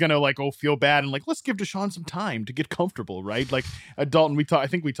 nobody's gonna like feel bad and like let's give Deshaun some time to get comfortable, right? Like Dalton, I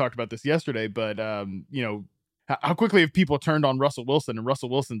think we talked about this yesterday, but how quickly have people turned on Russell Wilson? And Russell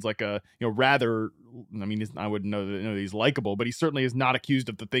Wilson's like rather. I mean, I wouldn't know that he's likable, but he certainly is not accused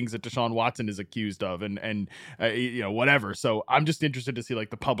of the things that Deshaun Watson is accused of, and whatever. So I'm just interested to see like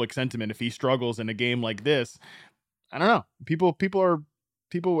the public sentiment if he struggles in a game like this. I don't know.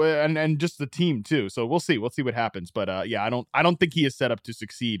 People and just the team too. So we'll see what happens. But I don't think he is set up to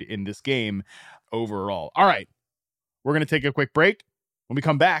succeed in this game overall. All right. We're going to take a quick break. When we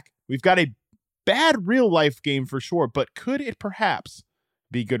come back, we've got a bad real life game for sure, but could it perhaps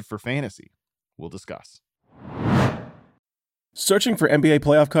be good for fantasy? We'll discuss. Searching for NBA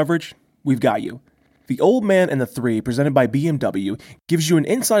playoff coverage? We've got you. The Old Man and the Three, presented by BMW, gives you an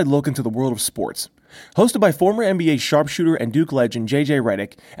inside look into the world of sports. Hosted by former NBA sharpshooter and Duke legend J.J.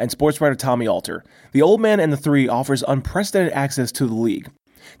 Redick and sports writer Tommy Alter, The Old Man and the Three offers unprecedented access to the league.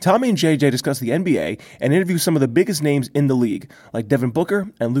 Tommy and J.J. discuss the NBA and interview some of the biggest names in the league, like Devin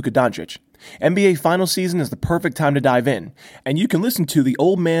Booker and Luka Doncic. NBA final season is the perfect time to dive in, and you can listen to The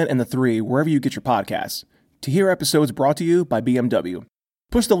Old Man and the Three wherever you get your podcasts. To hear episodes brought to you by BMW.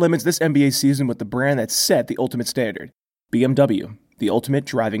 Push the limits this NBA season with the brand that set the ultimate standard. BMW, the ultimate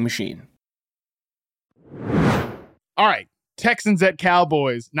driving machine. All right, Texans at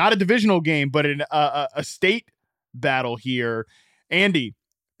Cowboys. Not a divisional game, but a state battle here. Andy,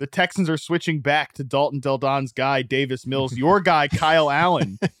 the Texans are switching back to Dalton Del Don's guy, Davis Mills. Your guy, Kyle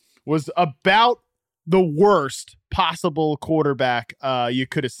Allen, was about the worst possible quarterback you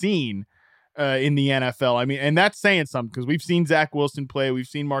could have seen in the NFL. I mean, and that's saying something because we've seen Zach Wilson play. We've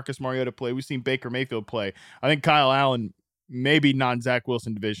seen Marcus Mariota play. We've seen Baker Mayfield play. I think Kyle Allen, maybe non-Zach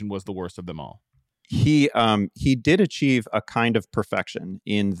Wilson division, was the worst of them all. He did achieve a kind of perfection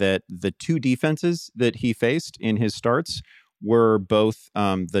in that the 2 defenses that he faced in his starts were both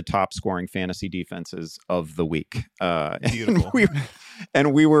the top scoring fantasy defenses of the week. Beautiful.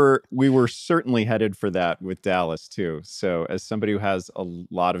 And we were certainly headed for that with Dallas too. So as somebody who has a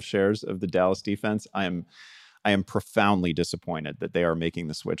lot of shares of the Dallas defense, I'm I am profoundly disappointed that they are making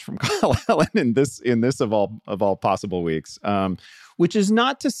the switch from Kyle Allen in this of all possible weeks. Which is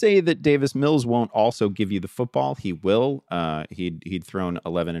not to say that Davis Mills won't also give you the football. He will. He'd thrown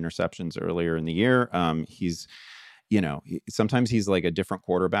 11 interceptions earlier in the year. Sometimes he's like a different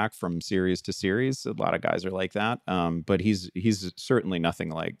quarterback from series to series. A lot of guys are like that. But he's certainly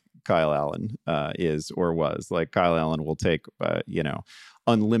nothing like Kyle Allen is or was. Like Kyle Allen will take,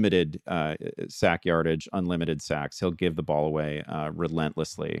 unlimited sack yardage, unlimited sacks. He'll give the ball away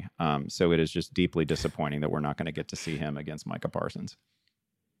relentlessly. So it is just deeply disappointing that we're not going to get to see him against Micah Parsons.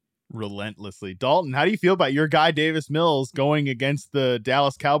 Relentlessly. Dalton, how do you feel about your guy Davis Mills going against the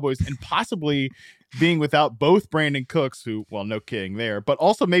Dallas Cowboys and possibly being without both Brandon Cooks, who, well, no kidding there, but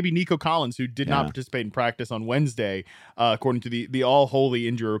also maybe Nico Collins, who did not participate in practice on Wednesday, according to the all holy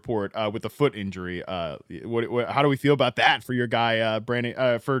injury report with a foot injury. How do we feel about that for your guy Brandon?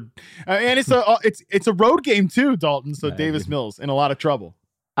 And it's a road game too, Dalton. So Davis Mills in a lot of trouble.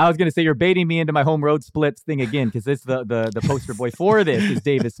 I was going to say you're baiting me into my home road splits thing again, because it's the poster boy for this is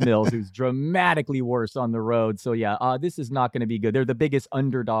Davis Mills, who's dramatically worse on the road. So yeah, this is not going to be good. They're the biggest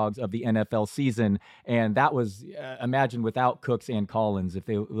underdogs of the NFL season, and that was imagine without Cooks and Collins. If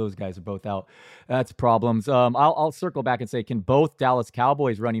those guys are both out, that's problems. I'll circle back and say, can both Dallas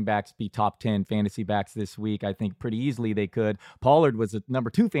Cowboys running backs be top 10 fantasy backs this week? I think pretty easily they could. Pollard was a number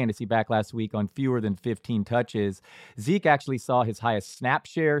 2 fantasy back last week on fewer than 15 touches. Zeke actually saw his highest snap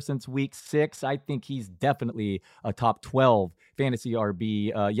share since week 6. I think he's definitely a top 12 fantasy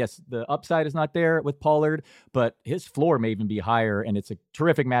RB. Yes, the upside is not there with Pollard, but his floor may even be higher, and it's a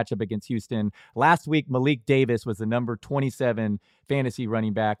terrific matchup against Houston. Last week, Malik Davis was the number 27 fantasy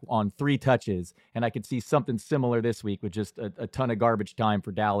running back on 3 touches, and I could see something similar this week with just a ton of garbage time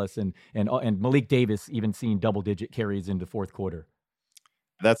for Dallas and Malik Davis even seeing double-digit carries into fourth quarter.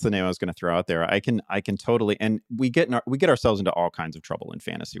 That's the name I was going to throw out there. I can totally, and we get ourselves into all kinds of trouble in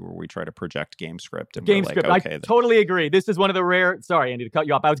fantasy where we try to project game script. And game script. Okay, I totally agree. This is one of the rare. Sorry, Andy, to cut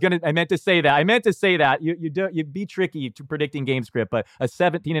you off. I meant to say that. You'd be tricky to predicting game script, but a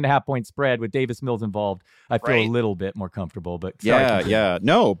 17.5 point spread with Davis Mills involved, I feel a little bit more comfortable. But sorry,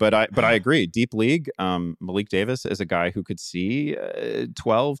 no, but I agree. Deep league, Malik Davis is a guy who could see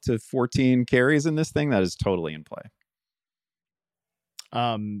 12 to 14 carries in this thing. That is totally in play.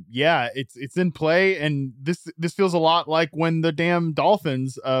 It's in play, and this feels a lot like when the damn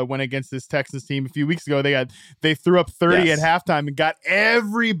Dolphins went against this Texans team a few weeks ago. They threw up 30 at halftime and got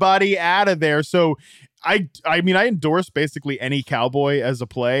everybody out of there. So I endorse basically any Cowboy as a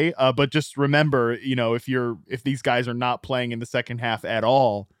play, but just remember, if these guys are not playing in the second half at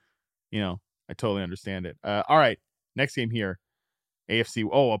all, I totally understand it. All right, next game here, a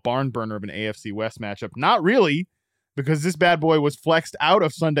barn burner of an AFC West matchup. Not really, because this bad boy was flexed out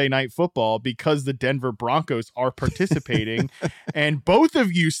of Sunday Night Football because the Denver Broncos are participating. And both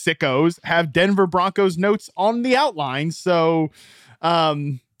of you sickos have Denver Broncos notes on the outline. So,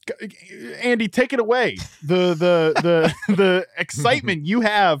 Andy, take it away. The excitement you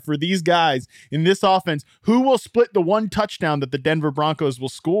have for these guys in this offense, who will split the one touchdown that the Denver Broncos will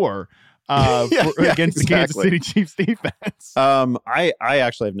score against the Kansas City Chiefs defense. I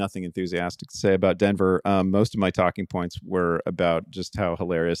actually have nothing enthusiastic to say about Denver. Most of my talking points were about just how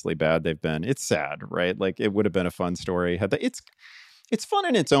hilariously bad they've been. It's sad, right? Like, it would have been a fun story. It's fun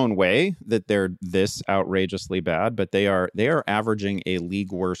in its own way that they're this outrageously bad, but they are averaging a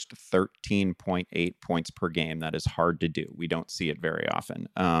league worst 13.8 points per game. That is hard to do. We don't see it very often.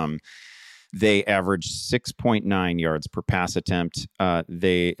 They average 6.9 yards per pass attempt.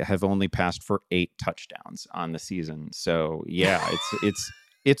 They have only passed for 8 touchdowns on the season. So yeah,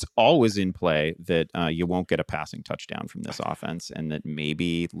 it's always in play that you won't get a passing touchdown from this offense, and that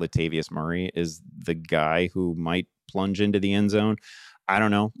maybe Latavius Murray is the guy who might plunge into the end zone. I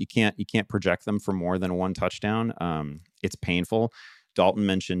don't know. You can't project them for more than 1 touchdown. It's painful. Dalton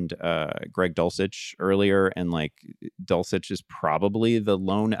mentioned Greg Dulcich earlier, and like Dulcich is probably the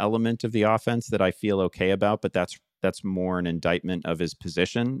lone element of the offense that I feel okay about, but that's more an indictment of his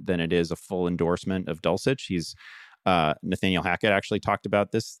position than it is a full endorsement of Dulcich. He's Nathaniel Hackett actually talked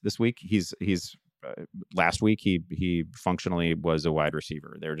about this week. He's last week he functionally was a wide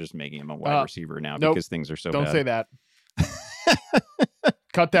receiver. They're just making him a wide receiver now because things are so bad. Don't say that.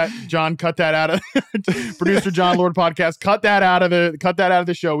 Cut that, John. Cut that out of producer John Lord podcast. Cut that out of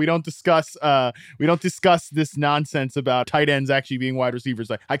the show. We don't discuss this nonsense about tight ends actually being wide receivers.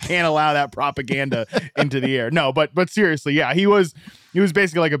 Like, I can't allow that propaganda into the air. No, but seriously, yeah, he was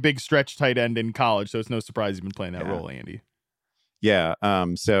basically like a big stretch tight end in college. So it's no surprise he's been playing that role, Andy. Yeah.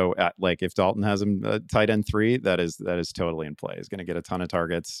 So like if Dalton has him tight end 3, that is totally in play. He's going to get a ton of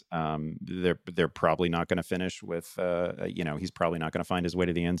targets. They're probably not going to finish with, he's probably not going to find his way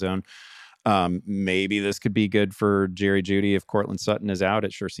to the end zone. Maybe this could be good for Jerry Jeudy if Cortland Sutton is out.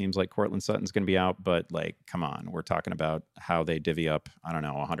 It sure seems like Cortland Sutton's going to be out, but like, come on, we're talking about how they divvy up,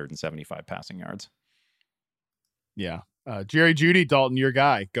 175 passing yards. Yeah. Jerry Jeudy, Dalton, your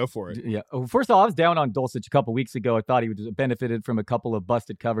guy. Go for it. Yeah. First of all, I was down on Dulcich a couple weeks ago. I thought he would have benefited from a couple of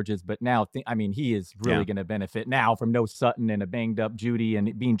busted coverages, but now, he is really going to benefit now from no Sutton and a banged up Jeudy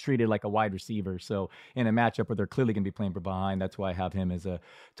and being treated like a wide receiver. So in a matchup where they're clearly going to be playing from behind, that's why I have him as a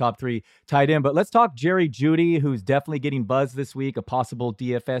top 3 tight end. But let's talk Jerry Jeudy, who's definitely getting buzz this week, a possible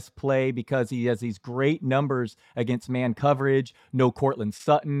DFS play because he has these great numbers against man coverage. No Cortland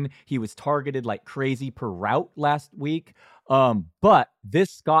Sutton. He was targeted like crazy per route last week. But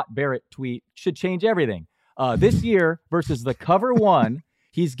this Scott Barrett tweet should change everything. This year versus the cover 1,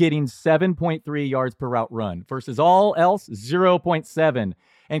 he's getting 7.3 yards per route run versus all else 0.7.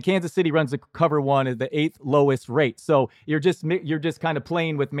 And Kansas City runs the cover 1 at the 8th lowest rate. So you're just kind of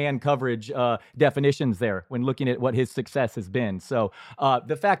playing with man coverage definitions there when looking at what his success has been. So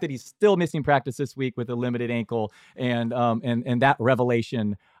the fact that he's still missing practice this week with a limited ankle and that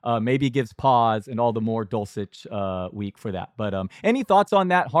revelation maybe gives pause and all the more Dulcich week for that. But any thoughts on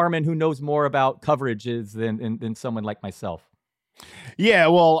that, Harmon, who knows more about coverages than someone like myself? Yeah,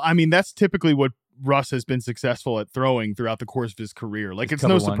 well, that's typically what Russ has been successful at throwing throughout the course of his career. Like, it's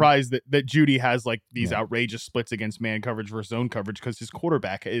no surprise that Jeudy has like these outrageous splits against man coverage versus zone coverage because his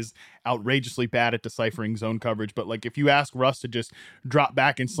quarterback is outrageously bad at deciphering zone coverage. But like, if you ask Russ to just drop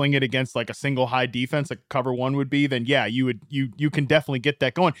back and sling it against like a single high defense, like cover 1 would be, then yeah, you can definitely get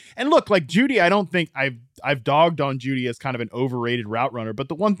that going. And look, like Jeudy, I don't think I've dogged on Jeudy as kind of an overrated route runner, but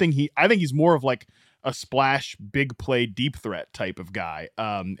the one thing I think he's more of like a splash, big play, deep threat type of guy.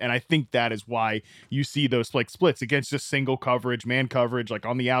 And I think that is why you see those like splits against just single coverage, man coverage, like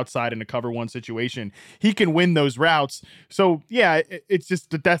on the outside in a cover 1 situation. He can win those routes. So yeah, it's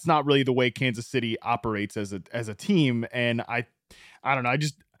just that's not really the way Kansas City operates as a team. And I don't know.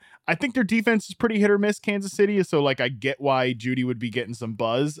 I think their defense is pretty hit or miss, Kansas City. So like, I get why Jeudy would be getting some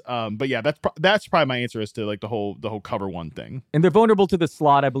buzz. But yeah, that's probably my answer as to like the whole cover 1 thing. And they're vulnerable to the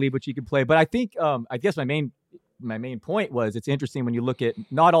slot, I believe, which you can play. But I think, I guess my main point was it's interesting when you look at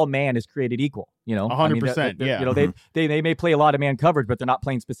not all man is created equal. 100%. Yeah. They may play a lot of man coverage, but they're not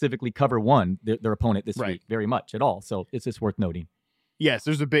playing specifically cover 1 their opponent this week very much at all. So it's just worth noting. Yes,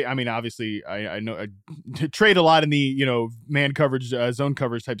 there's a big, obviously I know I trade a lot in the, man coverage, zone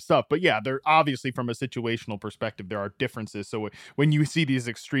coverage type stuff, but yeah, they're obviously from a situational perspective, there are differences. So when you see these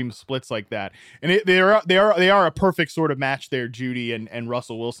extreme splits like that, and they are a perfect sort of match there, Jeudy and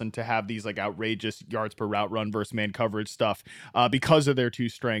Russell Wilson, to have these like outrageous yards per route run versus man coverage stuff because of their 2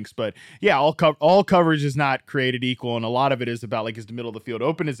 strengths. But yeah, all coverage is not created equal. And a lot of it is about like, is the middle of the field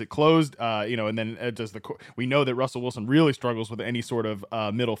open? Is it closed? And then we know that Russell Wilson really struggles with any sort of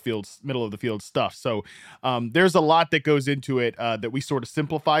middle of the field stuff. So there's a lot that goes into it that we sort of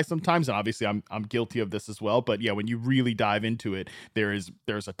simplify sometimes, and obviously I'm guilty of this as well. But yeah, when you really dive into it, there's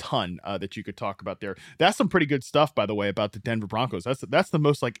a ton that you could talk about there. That's some pretty good stuff, by the way, about the Denver Broncos. That's the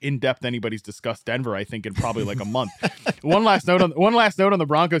most like in depth anybody's discussed Denver, I think, in probably like a month. One last note on the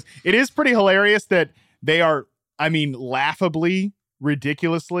Broncos. It is pretty hilarious that they are, laughably,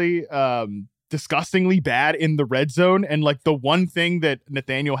 ridiculously, disgustingly bad in the red zone. And like the one thing that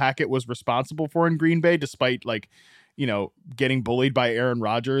Nathaniel Hackett was responsible for in Green Bay, despite like, getting bullied by Aaron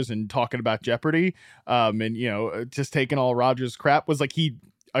Rodgers and talking about Jeopardy, and just taking all Rodgers' crap, was like he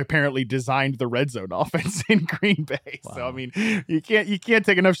apparently designed the red zone offense in Green Bay. Wow. So you can't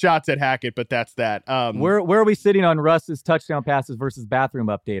take enough shots at Hackett, but that's that. Where are we sitting on Russ's touchdown passes versus bathroom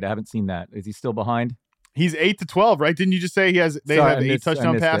updep? I haven't seen that. Is he still behind? He's 8-12, right? Didn't you just say have 8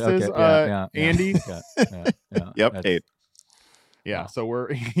 touchdown passes? Okay. Andy. Yep, 8. Yeah, so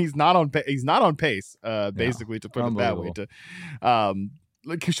he's not on pace. Basically, to put it that way.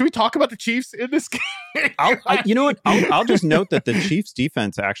 Should we talk about the Chiefs in this game? I'll just note that the Chiefs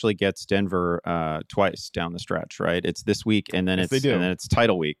defense actually gets Denver twice down the stretch, right? It's this week, and then it's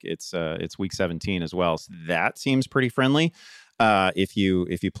title week. It's week 17 as well. So that seems pretty friendly. If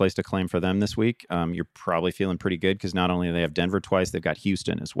you placed a claim for them this week, you're probably feeling pretty good because not only do they have Denver twice, they've got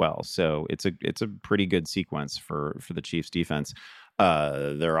Houston as well. So it's a pretty good sequence for the Chiefs defense.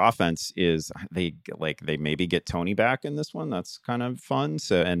 Their offense is they maybe get Tony back in this one. That's kind of fun.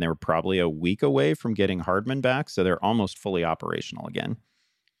 So, and they're probably a week away from getting Hardman back. So they're almost fully operational again.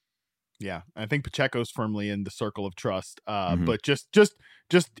 Yeah, I think Pacheco's firmly in the circle of trust. But just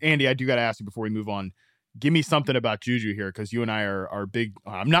Andy, I do got to ask you before we move on. give me something about Juju here, because you and I are big.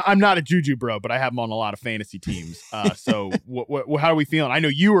 I'm not a Juju bro, but I have him on a lot of fantasy teams. So how are we feeling? I know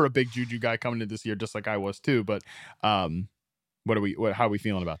you were a big Juju guy coming into this year, just like I was too. But how are we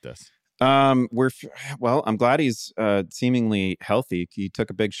feeling about this? I'm glad he's seemingly healthy. He took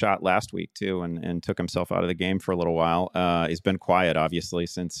a big shot last week too, and took himself out of the game for a little while. He's been quiet, obviously,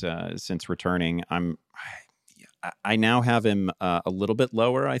 since returning. I now have him a little bit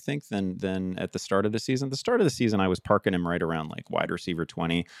lower, I think, than at the start of the season. The start of the season, I was parking him right around like wide receiver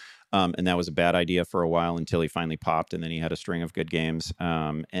 20. And that was a bad idea for a while until he finally popped, and then he had a string of good games.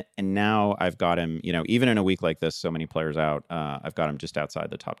 And now I've got him, even in a week like this, so many players out, I've got him just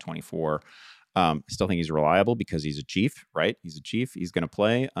outside the top 24. Still think he's reliable because he's a Chief, right? He's a Chief. He's going to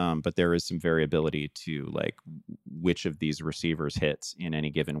play. But there is some variability to like which of these receivers hits in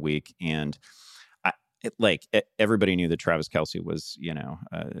any given week. And everybody knew that Travis Kelce was,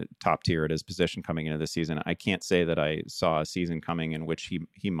 top tier at his position coming into the season. I can't say that I saw a season coming in which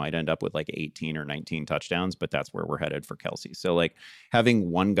he might end up with like 18 or 19 touchdowns, but that's where we're headed for Kelce. So like having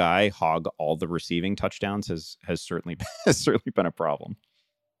one guy hog all the receiving touchdowns has certainly been a problem.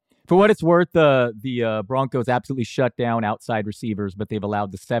 For what it's worth, the Broncos absolutely shut down outside receivers, but they've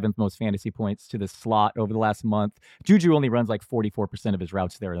allowed the 7th most fantasy points to the slot over the last month. Juju only runs like 44% of his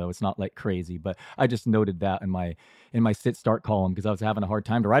routes there, though. It's not like crazy, but I just noted that in my sit-start column because I was having a hard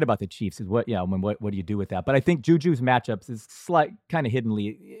time to write about the Chiefs. What do you do with that? But I think Juju's matchups is kind of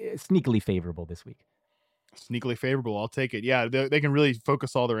sneakily favorable this week. Sneakily favorable. I'll take it. Yeah, they can really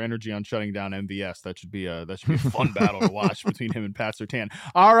focus all their energy on shutting down MVS. That should be a fun battle to watch between him and Pat Surtain.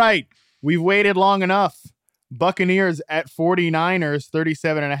 All right, we've waited long enough. Buccaneers at 49ers,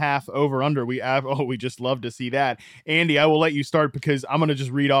 37.5 over under. We just love to see that. Andy, I will let you start because I'm going to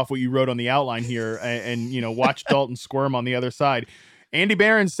just read off what you wrote on the outline here and watch Dalton squirm on the other side. Andy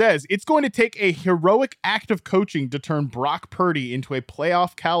Barron says, it's going to take a heroic act of coaching to turn Brock Purdy into a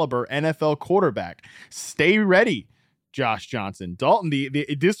playoff caliber NFL quarterback. Stay ready, Josh Johnson. Dalton, the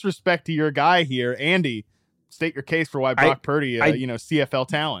disrespect to your guy here. Andy, state your case for why Brock Purdy, CFL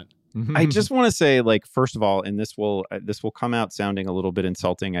talent. I just want to say, like, first of all, and this will come out sounding a little bit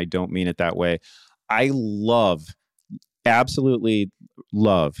insulting. I don't mean it that way. I absolutely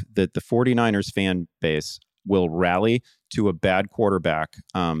love that the 49ers fan base will rally to a bad quarterback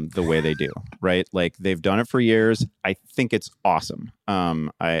the way they do, right? Like they've done it for years. I think it's awesome.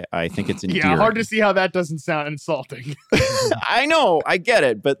 I think it's endearing. Yeah, hard to see how that doesn't sound insulting. I know, I get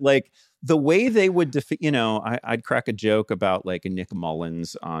it, but like the way they would I'd crack a joke about like a Nick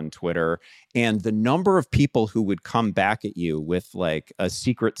Mullins on Twitter, and the number of people who would come back at you with like a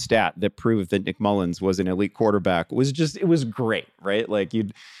secret stat that proved that Nick Mullins was an elite quarterback it was great, right? Like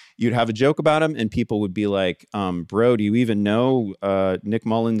you'd have a joke about him and people would be like, bro, do you even know Nick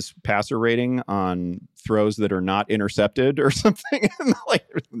Mullins' passer rating on throws that are not intercepted or something? And like,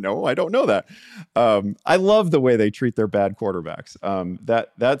 no, I don't know that. I love the way they treat their bad quarterbacks.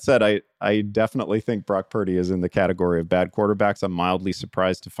 That said, I definitely think Brock Purdy is in the category of bad quarterbacks. I'm mildly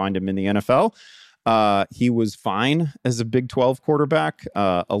surprised to find him in the NFL. He was fine as a Big 12 quarterback,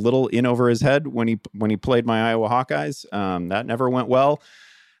 a little in over his head when he played my Iowa Hawkeyes. That never went well.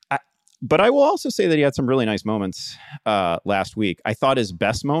 But I will also say that he had some really nice moments last week. I thought his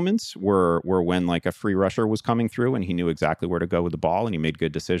best moments were when like a free rusher was coming through and he knew exactly where to go with the ball and he made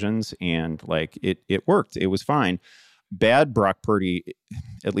good decisions and like it worked. It was fine. Bad Brock Purdy,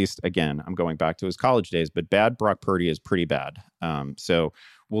 at least again, I'm going back to his college days, but bad Brock Purdy is pretty bad. So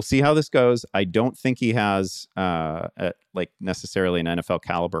we'll see how this goes. I don't think he has necessarily an NFL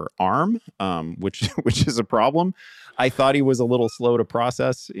caliber arm, which is a problem. I thought he was a little slow to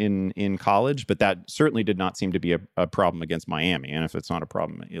process in college, but that certainly did not seem to be a problem against Miami. And if it's not a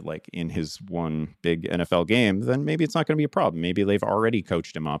problem like in his one big NFL game, then maybe it's not going to be a problem. Maybe they've already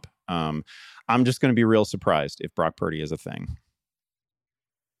coached him up. I'm just going to be real surprised if Brock Purdy is a thing.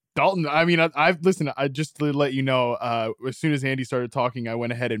 Dalton, I mean, I've listened. I just to let you know, as soon as Andy started talking, I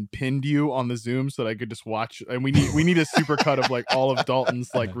went ahead and pinned you on the Zoom so that I could just watch. And we need a super cut of like all of Dalton's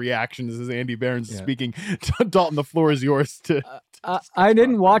like reactions as Andy Barron's speaking. Dalton, the floor is yours. I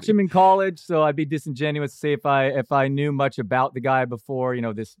didn't watch him in college, so I'd be disingenuous to say if I knew much about the guy before he made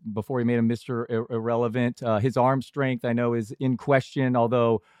him Mr. Irrelevant. His arm strength I know is in question,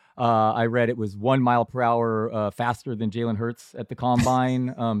 although. I read it was 1 mile per hour faster than Jalen Hurts at the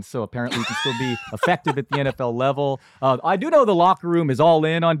combine. So apparently he can still be effective at the NFL level. I do know the locker room is all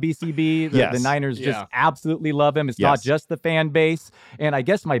in on BCB. The Niners just absolutely love him. It's not just the fan base. And I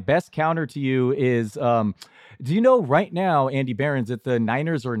guess my best counter to you is Do you know right now, Andy Behrens, that the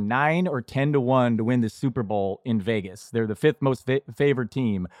Niners are 9 or 10-1 to win the Super Bowl in Vegas? They're the 5th most favored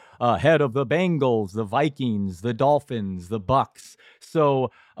team, ahead of the Bengals, the Vikings, the Dolphins, the Bucks.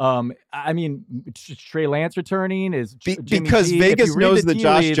 So, I mean, Trey Lance returning is because G. Vegas knows that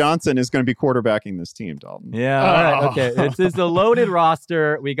Josh Johnson is going to be quarterbacking this team, Dalton. Yeah, all right, okay. It's a loaded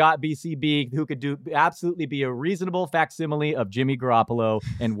roster. We got BCB, who could absolutely be a reasonable facsimile of Jimmy Garoppolo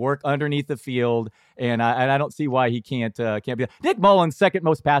and work underneath the field. And I don't see why he can't be. Nick Mullins, 2nd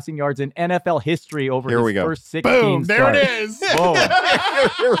most passing yards in NFL history over his first 16 Boom, there it is. Whoa.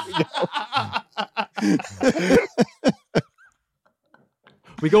 Here we go.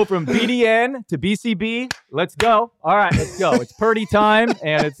 We go from BDN to BCB. Let's go. All right, let's go. It's Purdy time,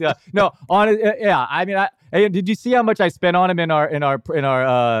 and it's yeah. I mean, did you see how much I spent on him in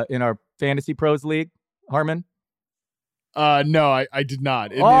our Fantasy Pros League, Harmon? No, I did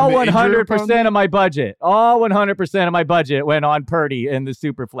not. All 100% of my budget. All 100% of my budget went on Purdy in the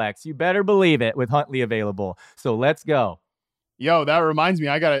Superflex. You better believe it with Huntley available. So let's go. Yo, that reminds me,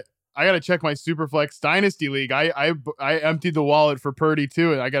 I gotta check my Superflex Dynasty League. I emptied the wallet for Purdy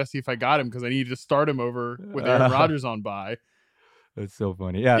too, and I gotta see if I got him because I needed to start him over with Aaron Rodgers on bye. That's so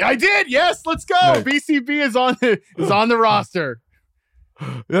funny. Yeah, I did. Yes, let's go. Nice. BCB is on the roster.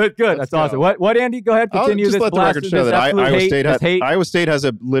 Good. That's awesome. What, Andy? Go ahead. Continue. Just this let the record show that Iowa State has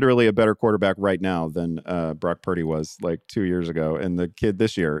literally a better quarterback right now than Brock Purdy was like 2 years ago, and the kid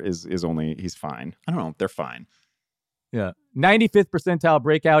this year is he's fine. I don't know. They're fine. Yeah, 95th percentile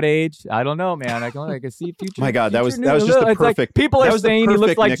breakout age. I don't know, man. I can see future. My God, that was just the perfect. Like, people are saying he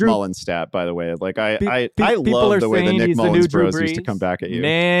looks like Nick Drew Mullins stat. By the way, like I love the way the Nick Mullins bros used to come back at you.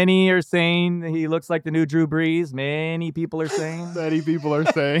 Many are saying he looks like the new Drew Brees. Many people are saying.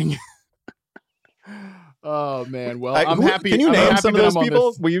 Oh man, well I'm happy. Can you I'm name happy some of those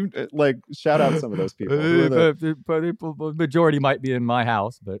people? This. Will you shout out some of those people? The majority might be in my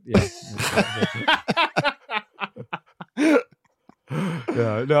house, but yeah.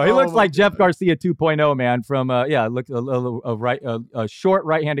 No, he looks like Jeff Garcia 2.0, man. From a short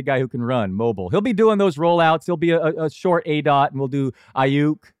right-handed guy who can run, mobile. He'll be doing those rollouts. He'll be a short A-dot, and we'll do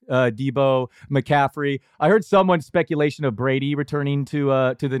Ayuk, Debo, McCaffrey. I heard someone speculation of Brady returning to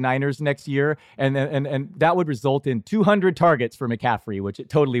the Niners next year, and that would result in 200 targets for McCaffrey, which it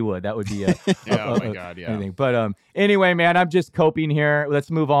totally would. That would be oh my God, yeah. Anything. But anyway, man, I'm just coping here.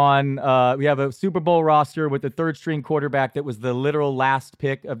 Let's move on. We have a Super Bowl roster with the third-string quarterback that was the literal last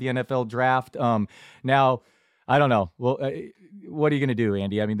pick of the NFL draft. Now, I don't know. Well, what are you going to do,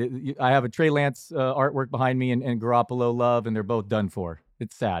 Andy? I mean, I have a Trey Lance artwork behind me and Garoppolo love, and they're both done for.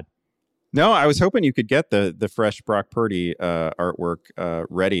 It's sad. No, I was hoping you could get the fresh Brock Purdy artwork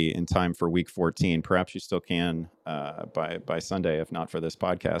ready in time for Week 14. Perhaps you still can by Sunday, if not for this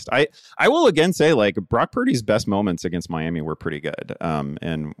podcast. I will again say, like, Brock Purdy's best moments against Miami were pretty good,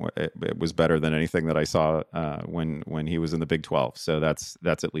 and it was better than anything that I saw when he was in the Big 12. So that's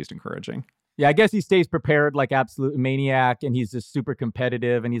at least encouraging. Yeah, I guess he stays prepared like absolute maniac, and he's just super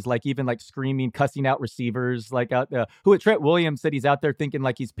competitive, and he's like even like screaming, cussing out receivers like out there. Trent Williams said he's out there thinking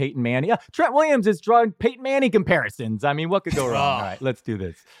like he's Peyton Manning. Yeah, Trent Williams is drawing Peyton Manning comparisons. I mean, what could go wrong? All right, let's do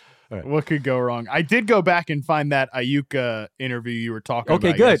this. All right. What could go wrong? I did go back and find that Ayuk interview you were talking about.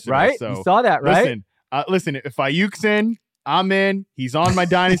 Okay, good, yesterday, right? So you saw that, right? Listen, if Ayuk's in, I'm in. He's on my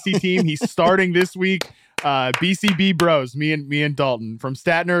dynasty team. He's starting this week. BCB Bros, me and Dalton, from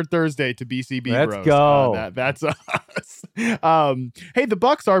Stat Nerd Thursday to BCB Bros. Let's go. That's us. Hey, the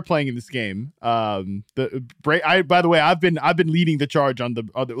Bucks are playing in this game. By the way, I've been leading the charge on the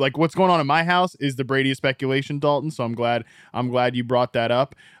other, like, what's going on in my house is the Brady speculation, Dalton. So I'm glad you brought that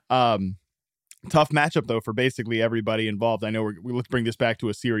up. Tough matchup though for basically everybody involved. I know let's bring this back to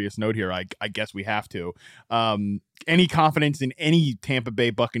a serious note here. I guess we have to. Any confidence in any Tampa Bay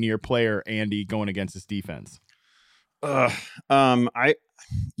Buccaneer player, Andy, going against this defense? It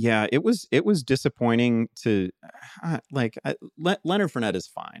was disappointing to Leonard Fournette is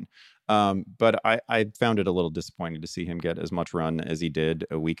fine. But I found it a little disappointing to see him get as much run as he did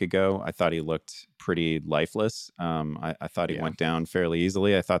a week ago. I thought he looked pretty lifeless. I thought he went down fairly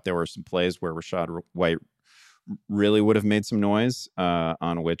easily. I thought there were some plays where Rachaad White really would have made some noise,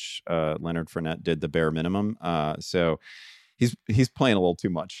 on which Leonard Fournette did the bare minimum. So he's playing a little too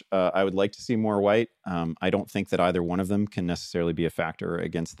much. I would like to see more White. I don't think that either one of them can necessarily be a factor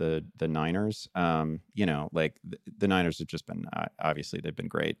against the Niners. The Niners have just been, obviously they've been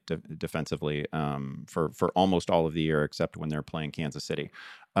great defensively for almost all of the year, except when they're playing Kansas City.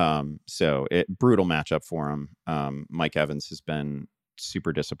 Brutal matchup for them. Mike Evans has been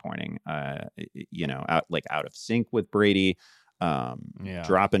super disappointing, out of sync with Brady.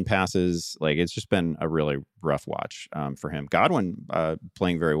 dropping passes. Like, it's just been a really rough watch for him. Godwin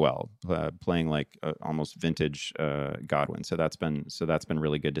playing very well, playing like almost vintage Godwin. So that's been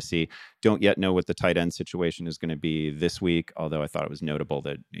really good to see. Don't yet know what the tight end situation is going to be this week, although I thought it was notable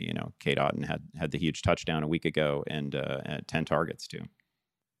that, Cade Otton had the huge touchdown a week ago and 10 targets too.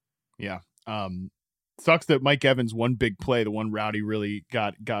 Yeah. Sucks that Mike Evans, one big play, the one Rowdy really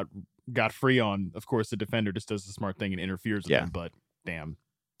got free on. Of course, the defender just does the smart thing and interferes with him, but damn,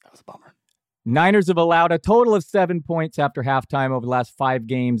 that was a bummer. Niners have allowed a total of 7 points after halftime over the last 5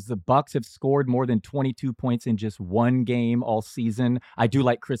 games. The Bucs have scored more than 22 points in just one game all season. I do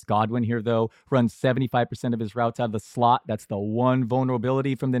like Chris Godwin here, though. Runs 75% of his routes out of the slot. That's the one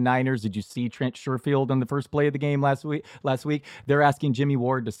vulnerability from the Niners. Did you see Trent Sherfield on the first play of the game last week? They're asking Jimmy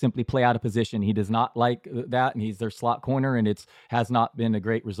Ward to simply play out of position. He does not like that, and he's their slot corner, and it has not been a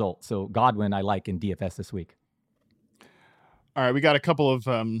great result. So Godwin I like in DFS this week. All right, we got a couple of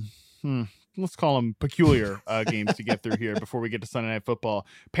let's call them peculiar games to get through here before we get to Sunday Night Football.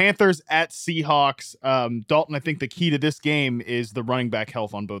 Panthers at Seahawks. Dalton, I think the key to this game is the running back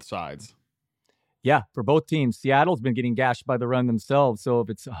health on both sides. Yeah, for both teams. Seattle's been getting gashed by the run themselves. So if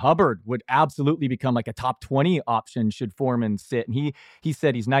it's Hubbard, would absolutely become like a top 20 option should Foreman sit. And he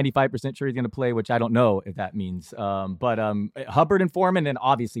said he's 95% sure he's going to play, which I don't know if that means. But Hubbard and Foreman, and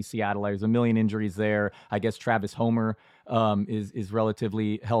obviously Seattle. There's a million injuries there. I guess Travis Homer is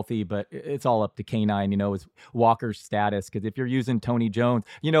relatively healthy, but it's all up to K9, is Walker's status. Because if you're using Tony Jones,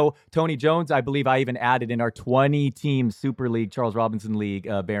 Tony Jones, I believe I even added in our 20-team Super League, Charles Robinson League,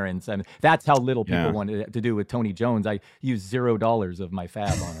 Barons. And that's how little people wanted to do with Tony Jones. I used $0 of my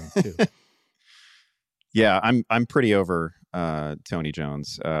fab on him too. Yeah, I'm pretty over Tony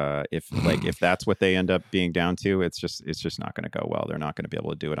Jones. If that's what they end up being down to, it's just not going to go well. They're not going to be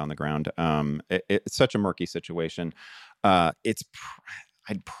able to do it on the ground. It's such a murky situation. I'd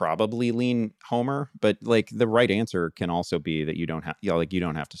probably lean Homer, but like the right answer can also be that you don't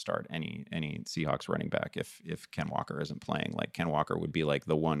have to start any Seahawks running back if Ken Walker isn't playing. Like Ken Walker would be like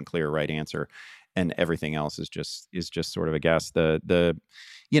the one clear right answer, and everything else is just sort of a guess. Like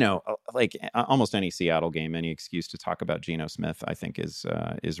almost any Seattle game, any excuse to talk about Geno Smith, I think is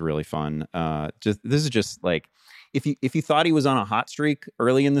really fun. This is just like if you thought he was on a hot streak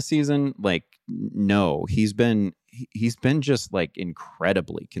early in the season, like no, he's been just like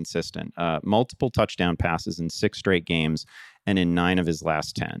incredibly consistent. Multiple touchdown passes in 6 straight games and in 9 of his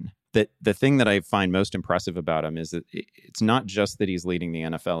last 10. The thing that I find most impressive about him is that it's not just that he's leading the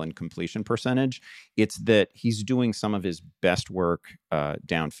NFL in completion percentage. It's that he's doing some of his best work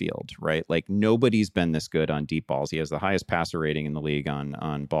downfield, right? Like nobody's been this good on deep balls. He has the highest passer rating in the league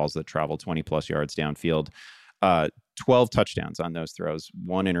on balls that travel 20 plus yards downfield. 12 touchdowns on those throws,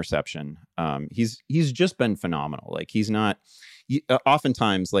 1 interception. He's just been phenomenal. Like he's not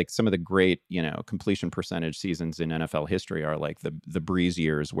oftentimes like some of the great, completion percentage seasons in NFL history are like the Brees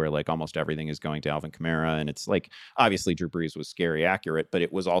years where like almost everything is going to Alvin Kamara. And it's like, obviously Drew Brees was scary accurate, but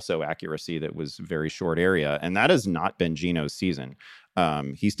it was also accuracy that was very short area. And that has not been Geno's season.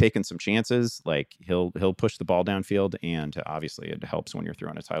 He's taken some chances, like he'll push the ball downfield, and obviously it helps when you're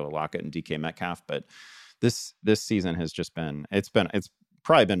throwing a Tyler Lockett and DK Metcalf, but this season has just been it's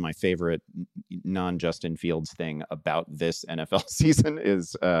probably been my favorite non-Justin Fields thing about this NFL season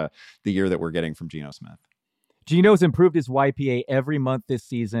is the year that we're getting from Geno Smith. Geno's improved his YPA every month this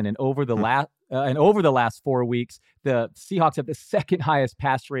season, and over the last 4 weeks, the Seahawks have the second highest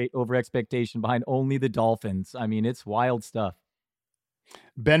pass rate over expectation behind only the Dolphins. I mean, it's wild stuff.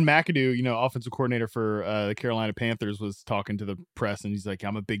 Ben McAdoo, offensive coordinator for the Carolina Panthers, was talking to the press, and he's like,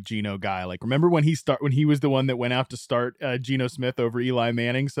 "I'm a big Geno guy. Like, remember when he was the one that went out to start Geno Smith over Eli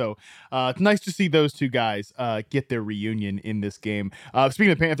Manning? So it's nice to see those two guys get their reunion in this game."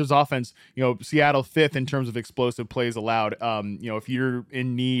 Speaking of the Panthers offense, Seattle 5th in terms of explosive plays allowed. If you're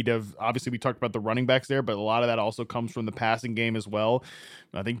in need of, obviously we talked about the running backs there, but a lot of that also comes from the passing game as well.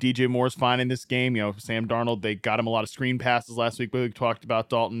 I think DJ Moore's fine in this game. Sam Darnold, they got him a lot of screen passes last week, but we talked about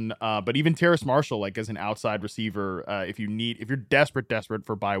Dalton. But even Terrace Marshall, like as an outside receiver, if you're desperate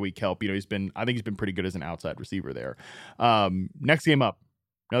for bye week help, I think he's been pretty good as an outside receiver there. Next game up,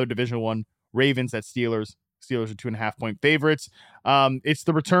 another Division 1, Ravens at Steelers. Steelers are 2.5-point favorites. It's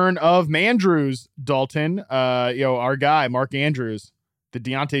the return of Mandrews, Dalton. Our guy, Mark Andrews, the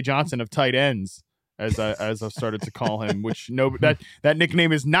Deontay Johnson of tight ends, as I've started to call him, which that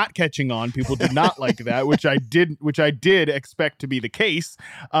nickname is not catching on. People did not like that, which I did expect to be the case.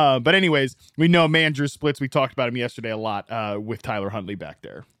 But anyways, we know Mandrews splits. We talked about him yesterday a lot with Tyler Huntley back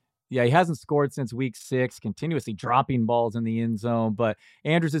there. Yeah, he hasn't scored since week 6, continuously dropping balls in the end zone. But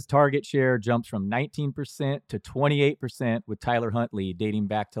Andrews' target share jumps from 19% to 28% with Tyler Huntley dating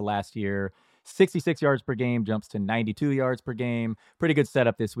back to last year. 66 yards per game jumps to 92 yards per game. Pretty good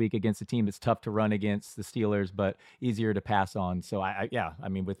setup this week against a team that's tough to run against, the Steelers, but easier to pass on. So, I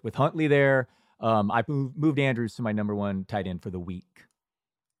mean, with Huntley there, I moved Andrews to my number 1 tight end for the week.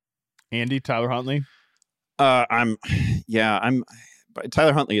 Andy, Tyler Huntley?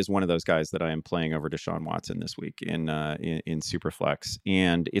 Tyler Huntley is one of those guys that I am playing over Deshaun Watson this week in Superflex,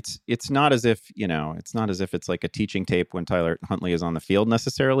 and it's not as if it's like a teaching tape when Tyler Huntley is on the field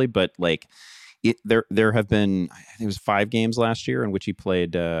necessarily, but like there have been, I think it was 5 games last year in which he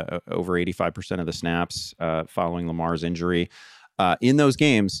played over 85% of the snaps following Lamar's injury. In those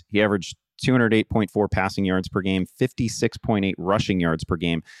games, he averaged 208.4 passing yards per game, 56.8 rushing yards per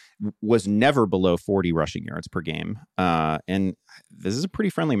game, was never below 40 rushing yards per game. And this is a pretty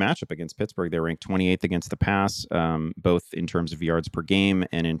friendly matchup against Pittsburgh. They're ranked 28th against the pass, both in terms of yards per game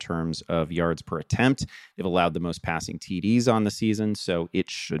and in terms of yards per attempt. They've allowed the most passing TDs on the season, so it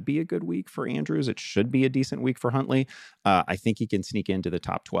should be a good week for Andrews. It should be a decent week for Huntley. I think he can sneak into the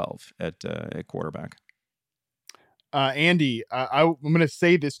top 12 at quarterback. Andy, I'm going to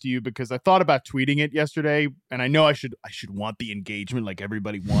say this to you because I thought about tweeting it yesterday, and I know I should want the engagement, like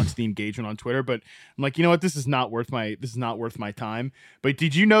everybody wants the engagement on Twitter, but I'm like, you know what, this is not worth my time. But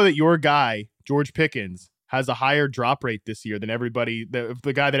did you know that your guy, George Pickens, has a higher drop rate this year than everybody, the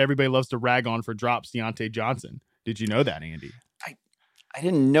guy that everybody loves to rag on for drops, Deontay Johnson? Did you know that, Andy? I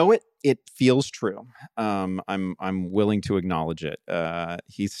didn't know it. It feels true. I'm willing to acknowledge it.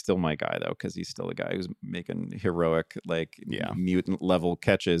 He's still my guy though, because he's still a guy who's making heroic, mutant level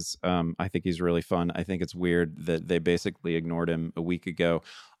catches. I think he's really fun. I think it's weird that they basically ignored him a week ago.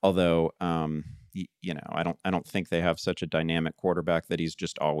 Although, I don't think they have such a dynamic quarterback that he's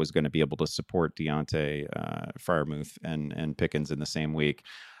just always going to be able to support Deontay, Freiermuth, and Pickens in the same week.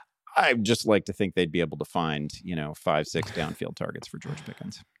 I'd just like to think they'd be able to find, 5-6 downfield targets for George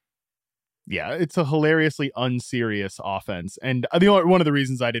Pickens. Yeah, it's a hilariously unserious offense. And one of the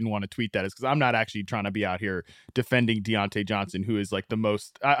reasons I didn't want to tweet that is because I'm not actually trying to be out here defending Deontay Johnson, who is like the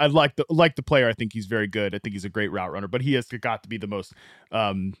most, I like the player. I think he's very good. I think he's a great route runner, but he has got to be the most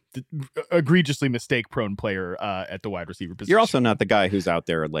egregiously mistake-prone player at the wide receiver position. You're also not the guy who's out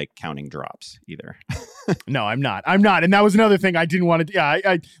there like counting drops either. No, I'm not. And that was another thing I didn't want to do. Yeah,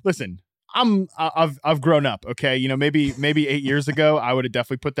 I listen. I've grown up. Okay, maybe 8 years ago I would have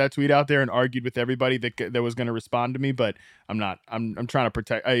definitely put that tweet out there and argued with everybody that was going to respond to me. But I'm not. I'm trying to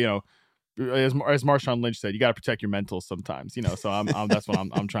protect. As Marshawn Lynch said, you got to protect your mentals sometimes. So that's what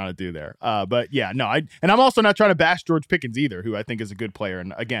I'm trying to do there. But yeah, no. And I'm also not trying to bash George Pickens either, who I think is a good player.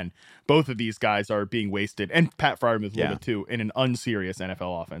 And again, both of these guys are being wasted, and Pat Freiermuth a little bit too, in an unserious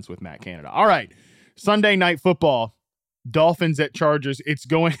NFL offense with Matt Canada. All right, Sunday Night Football. Dolphins at Chargers. It's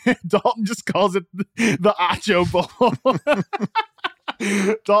going. Dalton just calls it the Acho Bowl.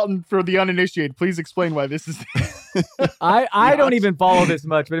 Dalton, for the uninitiated, please explain why this is. I don't even follow this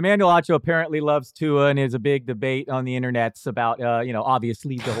much, but Emmanuel Acho apparently loves Tua, and there's a big debate on the internets about,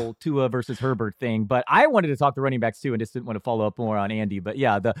 obviously the whole Tua versus Herbert thing. But I wanted to talk to running backs too, and just didn't want to follow up more on Andy. But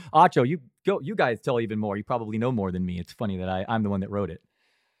yeah, the Acho, you guys tell even more. You probably know more than me. It's funny that I'm the one that wrote it.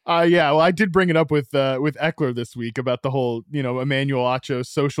 Well, I did bring it up with Eckler this week about the whole, Emmanuel Acho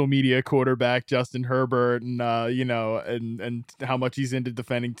social media quarterback, Justin Herbert, and and how much he's into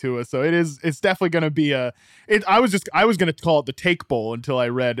defending Tua. So it's definitely going to be I was going to call it the Take Bowl until I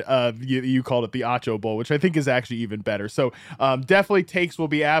read you called it the Acho Bowl, which I think is actually even better. So definitely takes will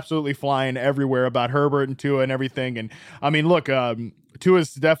be absolutely flying everywhere about Herbert and Tua and everything. And I mean, look,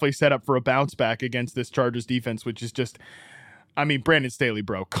 Tua's definitely set up for a bounce back against this Chargers defense, which is just. I mean, Brandon Staley,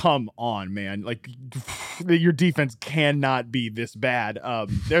 bro, come on, man. Like, your defense cannot be this bad.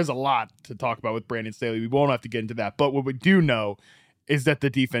 There's a lot to talk about with Brandon Staley. We won't have to get into that. But what we do know is that the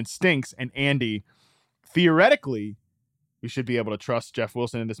defense stinks. And Andy, theoretically, we should be able to trust Jeff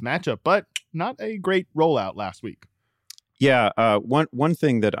Wilson in this matchup, but not a great rollout last week. Yeah, one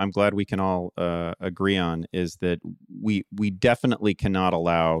thing that I'm glad we can all agree on is that we definitely cannot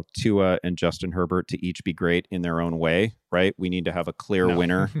allow Tua and Justin Herbert to each be great in their own way, right? We need to have a clear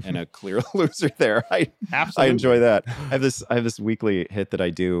winner and a clear loser there. I enjoy that. I have this weekly hit that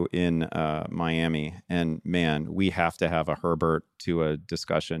I do in Miami, and man, we have to have a Herbert Tua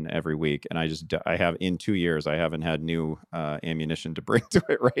discussion every week. And I have in 2 years, I haven't had new ammunition to bring to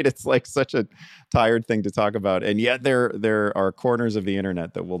it, right? It's like such a tired thing to talk about, and yet there are corners of the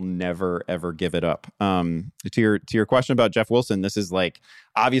internet that will never ever give it up. To your question about Jeff Wilson, this is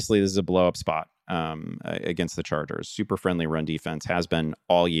obviously this is a blow up spot. against the Chargers. Super friendly run defense, has been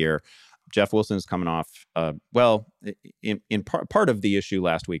all year. Jeff Wilson is coming off, in part of the issue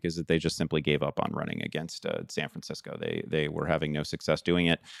last week is that they just simply gave up on running against San Francisco. They were having no success doing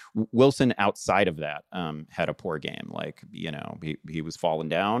it. Wilson, outside of that, had a poor game. Like, he was falling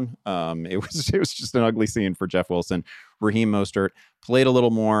down. It was just an ugly scene for Jeff Wilson. Raheem Mostert played a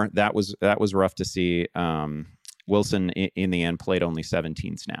little more. That was rough to see. Wilson, in the end, played only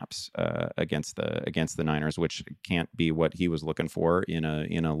 17 snaps against the Niners, which can't be what he was looking for in a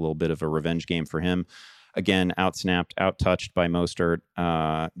little bit of a revenge game for him. Again, outsnapped, outtouched by Mostert.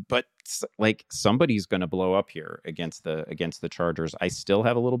 But like, somebody's going to blow up here against the Chargers. I still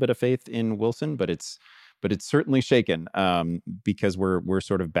have a little bit of faith in Wilson, but it's certainly shaken because we're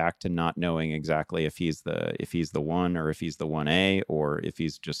sort of back to not knowing exactly if he's the one or if he's the 1A or if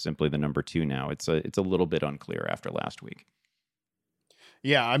he's just simply the number 2 now. It's a little bit unclear after last week.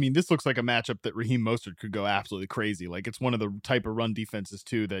 Yeah, I mean, this looks like a matchup that Raheem Mostert could go absolutely crazy. Like, it's one of the type of run defenses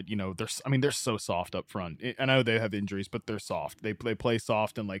too that, they're so soft up front. I know they have injuries, but they're soft. They play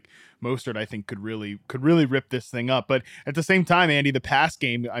soft, and like Mostert, I think could really rip this thing up. But at the same time, Andy, the pass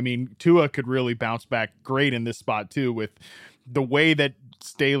game, I mean, Tua could really bounce back great in this spot too, with the way that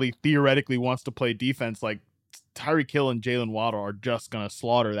Staley theoretically wants to play defense. Like, Tyreek Hill and Jalen Waddle are just going to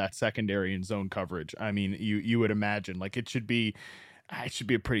slaughter that secondary in zone coverage. I mean, you would imagine, like, it should be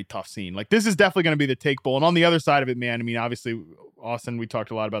a pretty tough scene. Like, this is definitely going to be the take bowl. And on the other side of it, man, I mean, obviously, Austin, we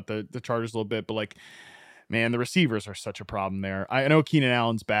talked a lot about the Chargers a little bit, but like, man, the receivers are such a problem there. I know Keenan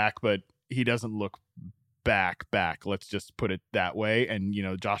Allen's back, but he doesn't look back. Let's just put it that way. And,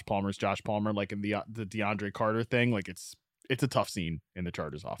 Josh Palmer's Josh Palmer, like in the DeAndre Carter thing, like it's a tough scene in the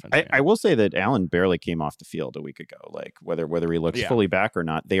Chargers offense. I will say that Allen barely came off the field a week ago. Like, whether he looks fully back or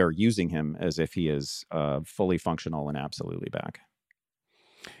not, they are using him as if he is fully functional and absolutely back.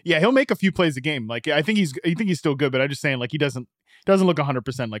 Yeah, he'll make a few plays a game. Like, I think he's still good, but I'm just saying, like, he doesn't look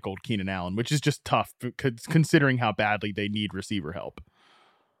 100% like old Keenan Allen, which is just tough considering how badly they need receiver help.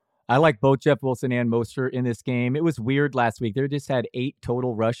 I like both Jeff Wilson and Mostert in this game. It was weird last week. They just had 8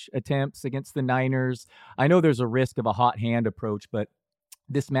 total rush attempts against the Niners. I know there's a risk of a hot hand approach, but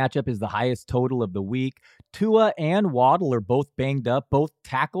this matchup is the highest total of the week. Tua and Waddle are both banged up, both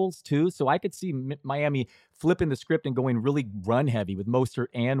tackles too. So I could see Miami flipping the script and going really run heavy with Mostert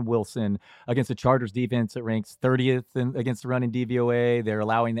and Wilson against the Chargers defense that ranks 30th against the run in DVOA. They're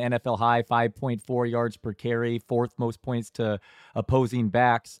allowing the NFL high 5.4 yards per carry, 4th most points to opposing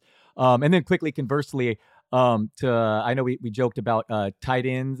backs. And then quickly, conversely, I know we joked about tight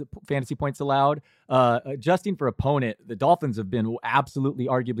ends fantasy points allowed. Adjusting for opponent, the Dolphins have been absolutely,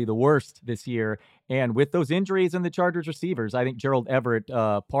 arguably the worst this year. And with those injuries and the Chargers receivers, I think Gerald Everett,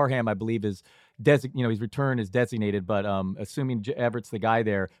 Parham, I believe, is his return is designated. But assuming Everett's the guy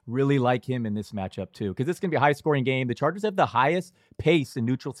there, really like him in this matchup too, because it's going to be a high-scoring game. The Chargers have the highest pace in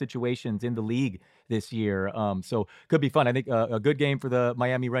neutral situations in the league this year, so could be fun. I think a good game for the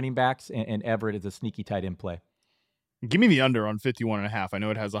Miami running backs, and Everett is a sneaky tight end play. Give me the under on 51.5. I know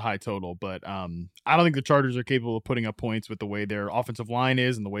it has a high total, but I don't think the Chargers are capable of putting up points with the way their offensive line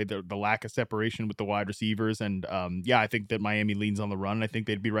is and the way the lack of separation with the wide receivers. And I think that Miami leans on the run, and I think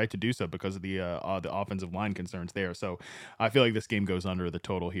they'd be right to do so because of the offensive line concerns there. So I feel like this game goes under the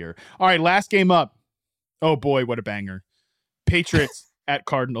total here. All right, last game up. Oh boy, what a banger. Patriots at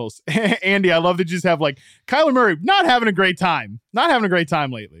Cardinals. Andy, I love to just have like Kyler Murray not having a great time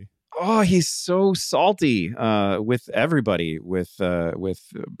lately. Oh, he's so salty with everybody, with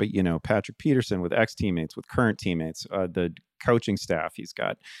Patrick Peterson, with ex-teammates, with current teammates, the coaching staff he's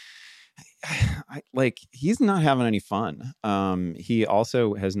got. He's not having any fun. He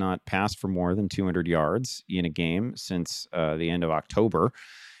also has not passed for more than 200 yards in a game since the end of October.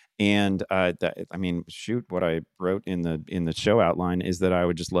 And what I wrote in the show outline is that I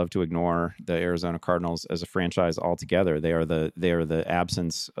would just love to ignore the Arizona Cardinals as a franchise altogether. They are the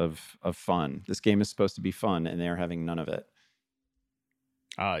absence of fun. This game is supposed to be fun, and they are having none of it.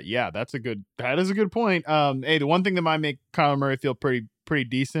 That is a good point. Hey, the one thing that might make Kyler Murray feel pretty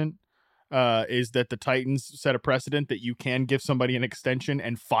decent is that the Titans set a precedent that you can give somebody an extension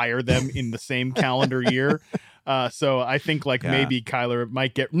and fire them in the same calendar year. So I think maybe Kyler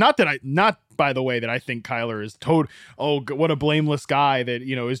might get, not by the way that I think Kyler is what a blameless guy that,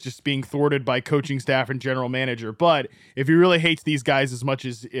 is just being thwarted by coaching staff and general manager. But if he really hates these guys as much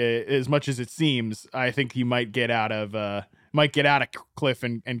as it seems, I think he might get out of Cliff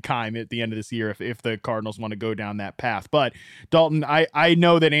and Keim at the end of this year if the Cardinals want to go down that path. But Dalton, I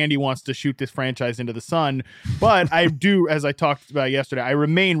know that Andy wants to shoot this franchise into the sun, but I do, as I talked about yesterday, I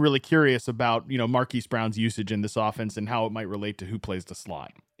remain really curious about, Marquise Brown's usage in this offense and how it might relate to who plays the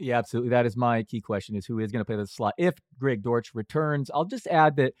slot. Yeah, absolutely. That is my key question: is who is going to play the slot if Greg Dortch returns? I'll just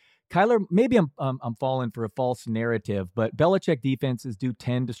add that Kyler. Maybe I'm falling for a false narrative, but Belichick defenses do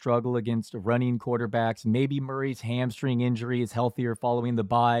tend to struggle against running quarterbacks. Maybe Murray's hamstring injury is healthier following the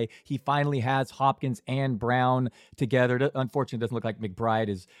bye. He finally has Hopkins and Brown together. Unfortunately, it doesn't look like McBride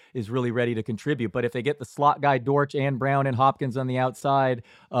is really ready to contribute. But if they get the slot guy Dortch and Brown and Hopkins on the outside,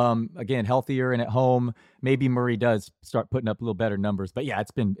 again healthier and at home, maybe Murray does start putting up a little better numbers. But yeah,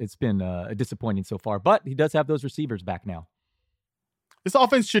 it's been disappointing so far. But he does have those receivers back now. This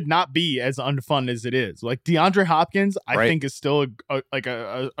offense should not be as unfun as it is. Like DeAndre Hopkins, I think is still a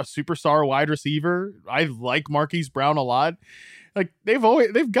superstar wide receiver. I like Marquise Brown a lot. Like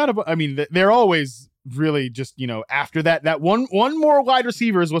they're always really just, after that one more wide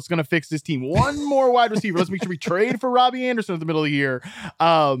receiver is what's going to fix this team. One more wide receiver. Let's make sure we trade for Robbie Anderson at the middle of the year.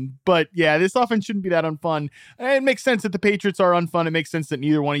 But yeah, this offense shouldn't be that unfun. It makes sense that the Patriots are unfun. It makes sense that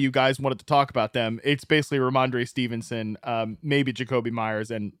neither one of you guys wanted to talk about them. It's basically Ramondre Stevenson, maybe Jacoby Myers,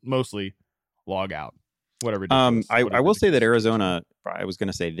 and mostly log out. Whatever. I will say that Arizona, I was going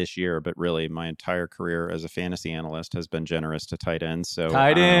to say this year, but really my entire career as a fantasy analyst has been generous to tight ends. So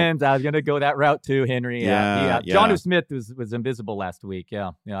tight ends, I was going to go that route too, Henry. Yeah. Jonnu Smith was invisible last week.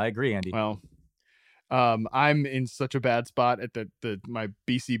 Yeah, I agree, Andy. Well, I'm in such a bad spot at my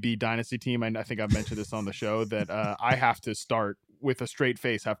BCB dynasty team. I think I've mentioned this on the show that I have to start with a straight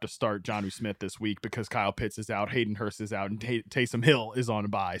face. Have to start Jonnu Smith this week because Kyle Pitts is out, Hayden Hurst is out, and Taysom Hill is on a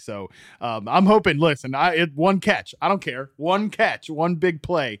bye. So I'm hoping. Listen, one catch, I don't care. One catch, one big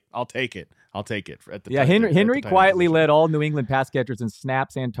play, I'll take it. At the Henry quietly led all New England pass catchers in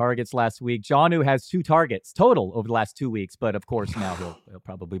snaps and targets last week. Jonnu has 2 targets total over the last 2 weeks, but of course now he'll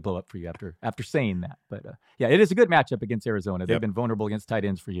probably blow up for you after saying that. But yeah, it is a good matchup against Arizona. They've been vulnerable against tight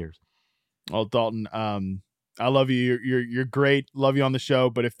ends for years. Well, Dalton, I love you. You're great. Love you on the show.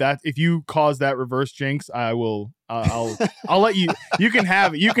 But if you cause that reverse jinx, I will. I'll let you. You can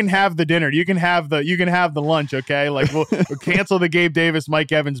have the dinner. You can have the lunch. Okay, like we'll cancel the Gabe Davis,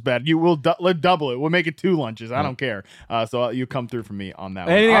 Mike Evans bet. We'll double it. We'll make it 2 lunches. I don't care. So you come through for me on that.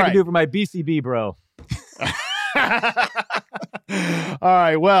 Anything one. I can do for my BCB, bro. All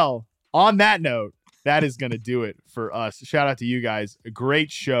right. Well, on that note, that is going to do it for us. Shout out to you guys. A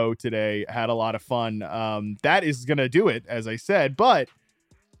great show today. Had a lot of fun. That is going to do it, as I said. But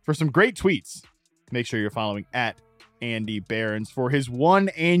for some great tweets, make sure you're following at Andy Behrens. For his 1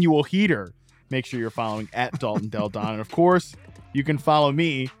 annual heater, make sure you're following at Dalton Del Don. And of course, you can follow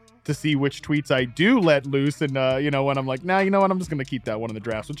me to see which tweets I do let loose. And, when I'm like, you know what? I'm just going to keep that one in the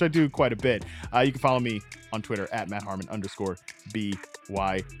drafts, which I do quite a bit. You can follow me on Twitter at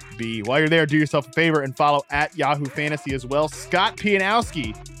MattHarmon_BYB. While you're there, do yourself a favor and follow at Yahoo Fantasy as well. Scott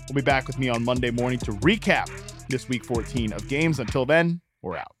Pianowski will be back with me on Monday morning to recap this week 14 of games. Until then,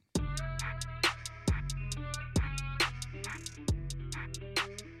 we're out.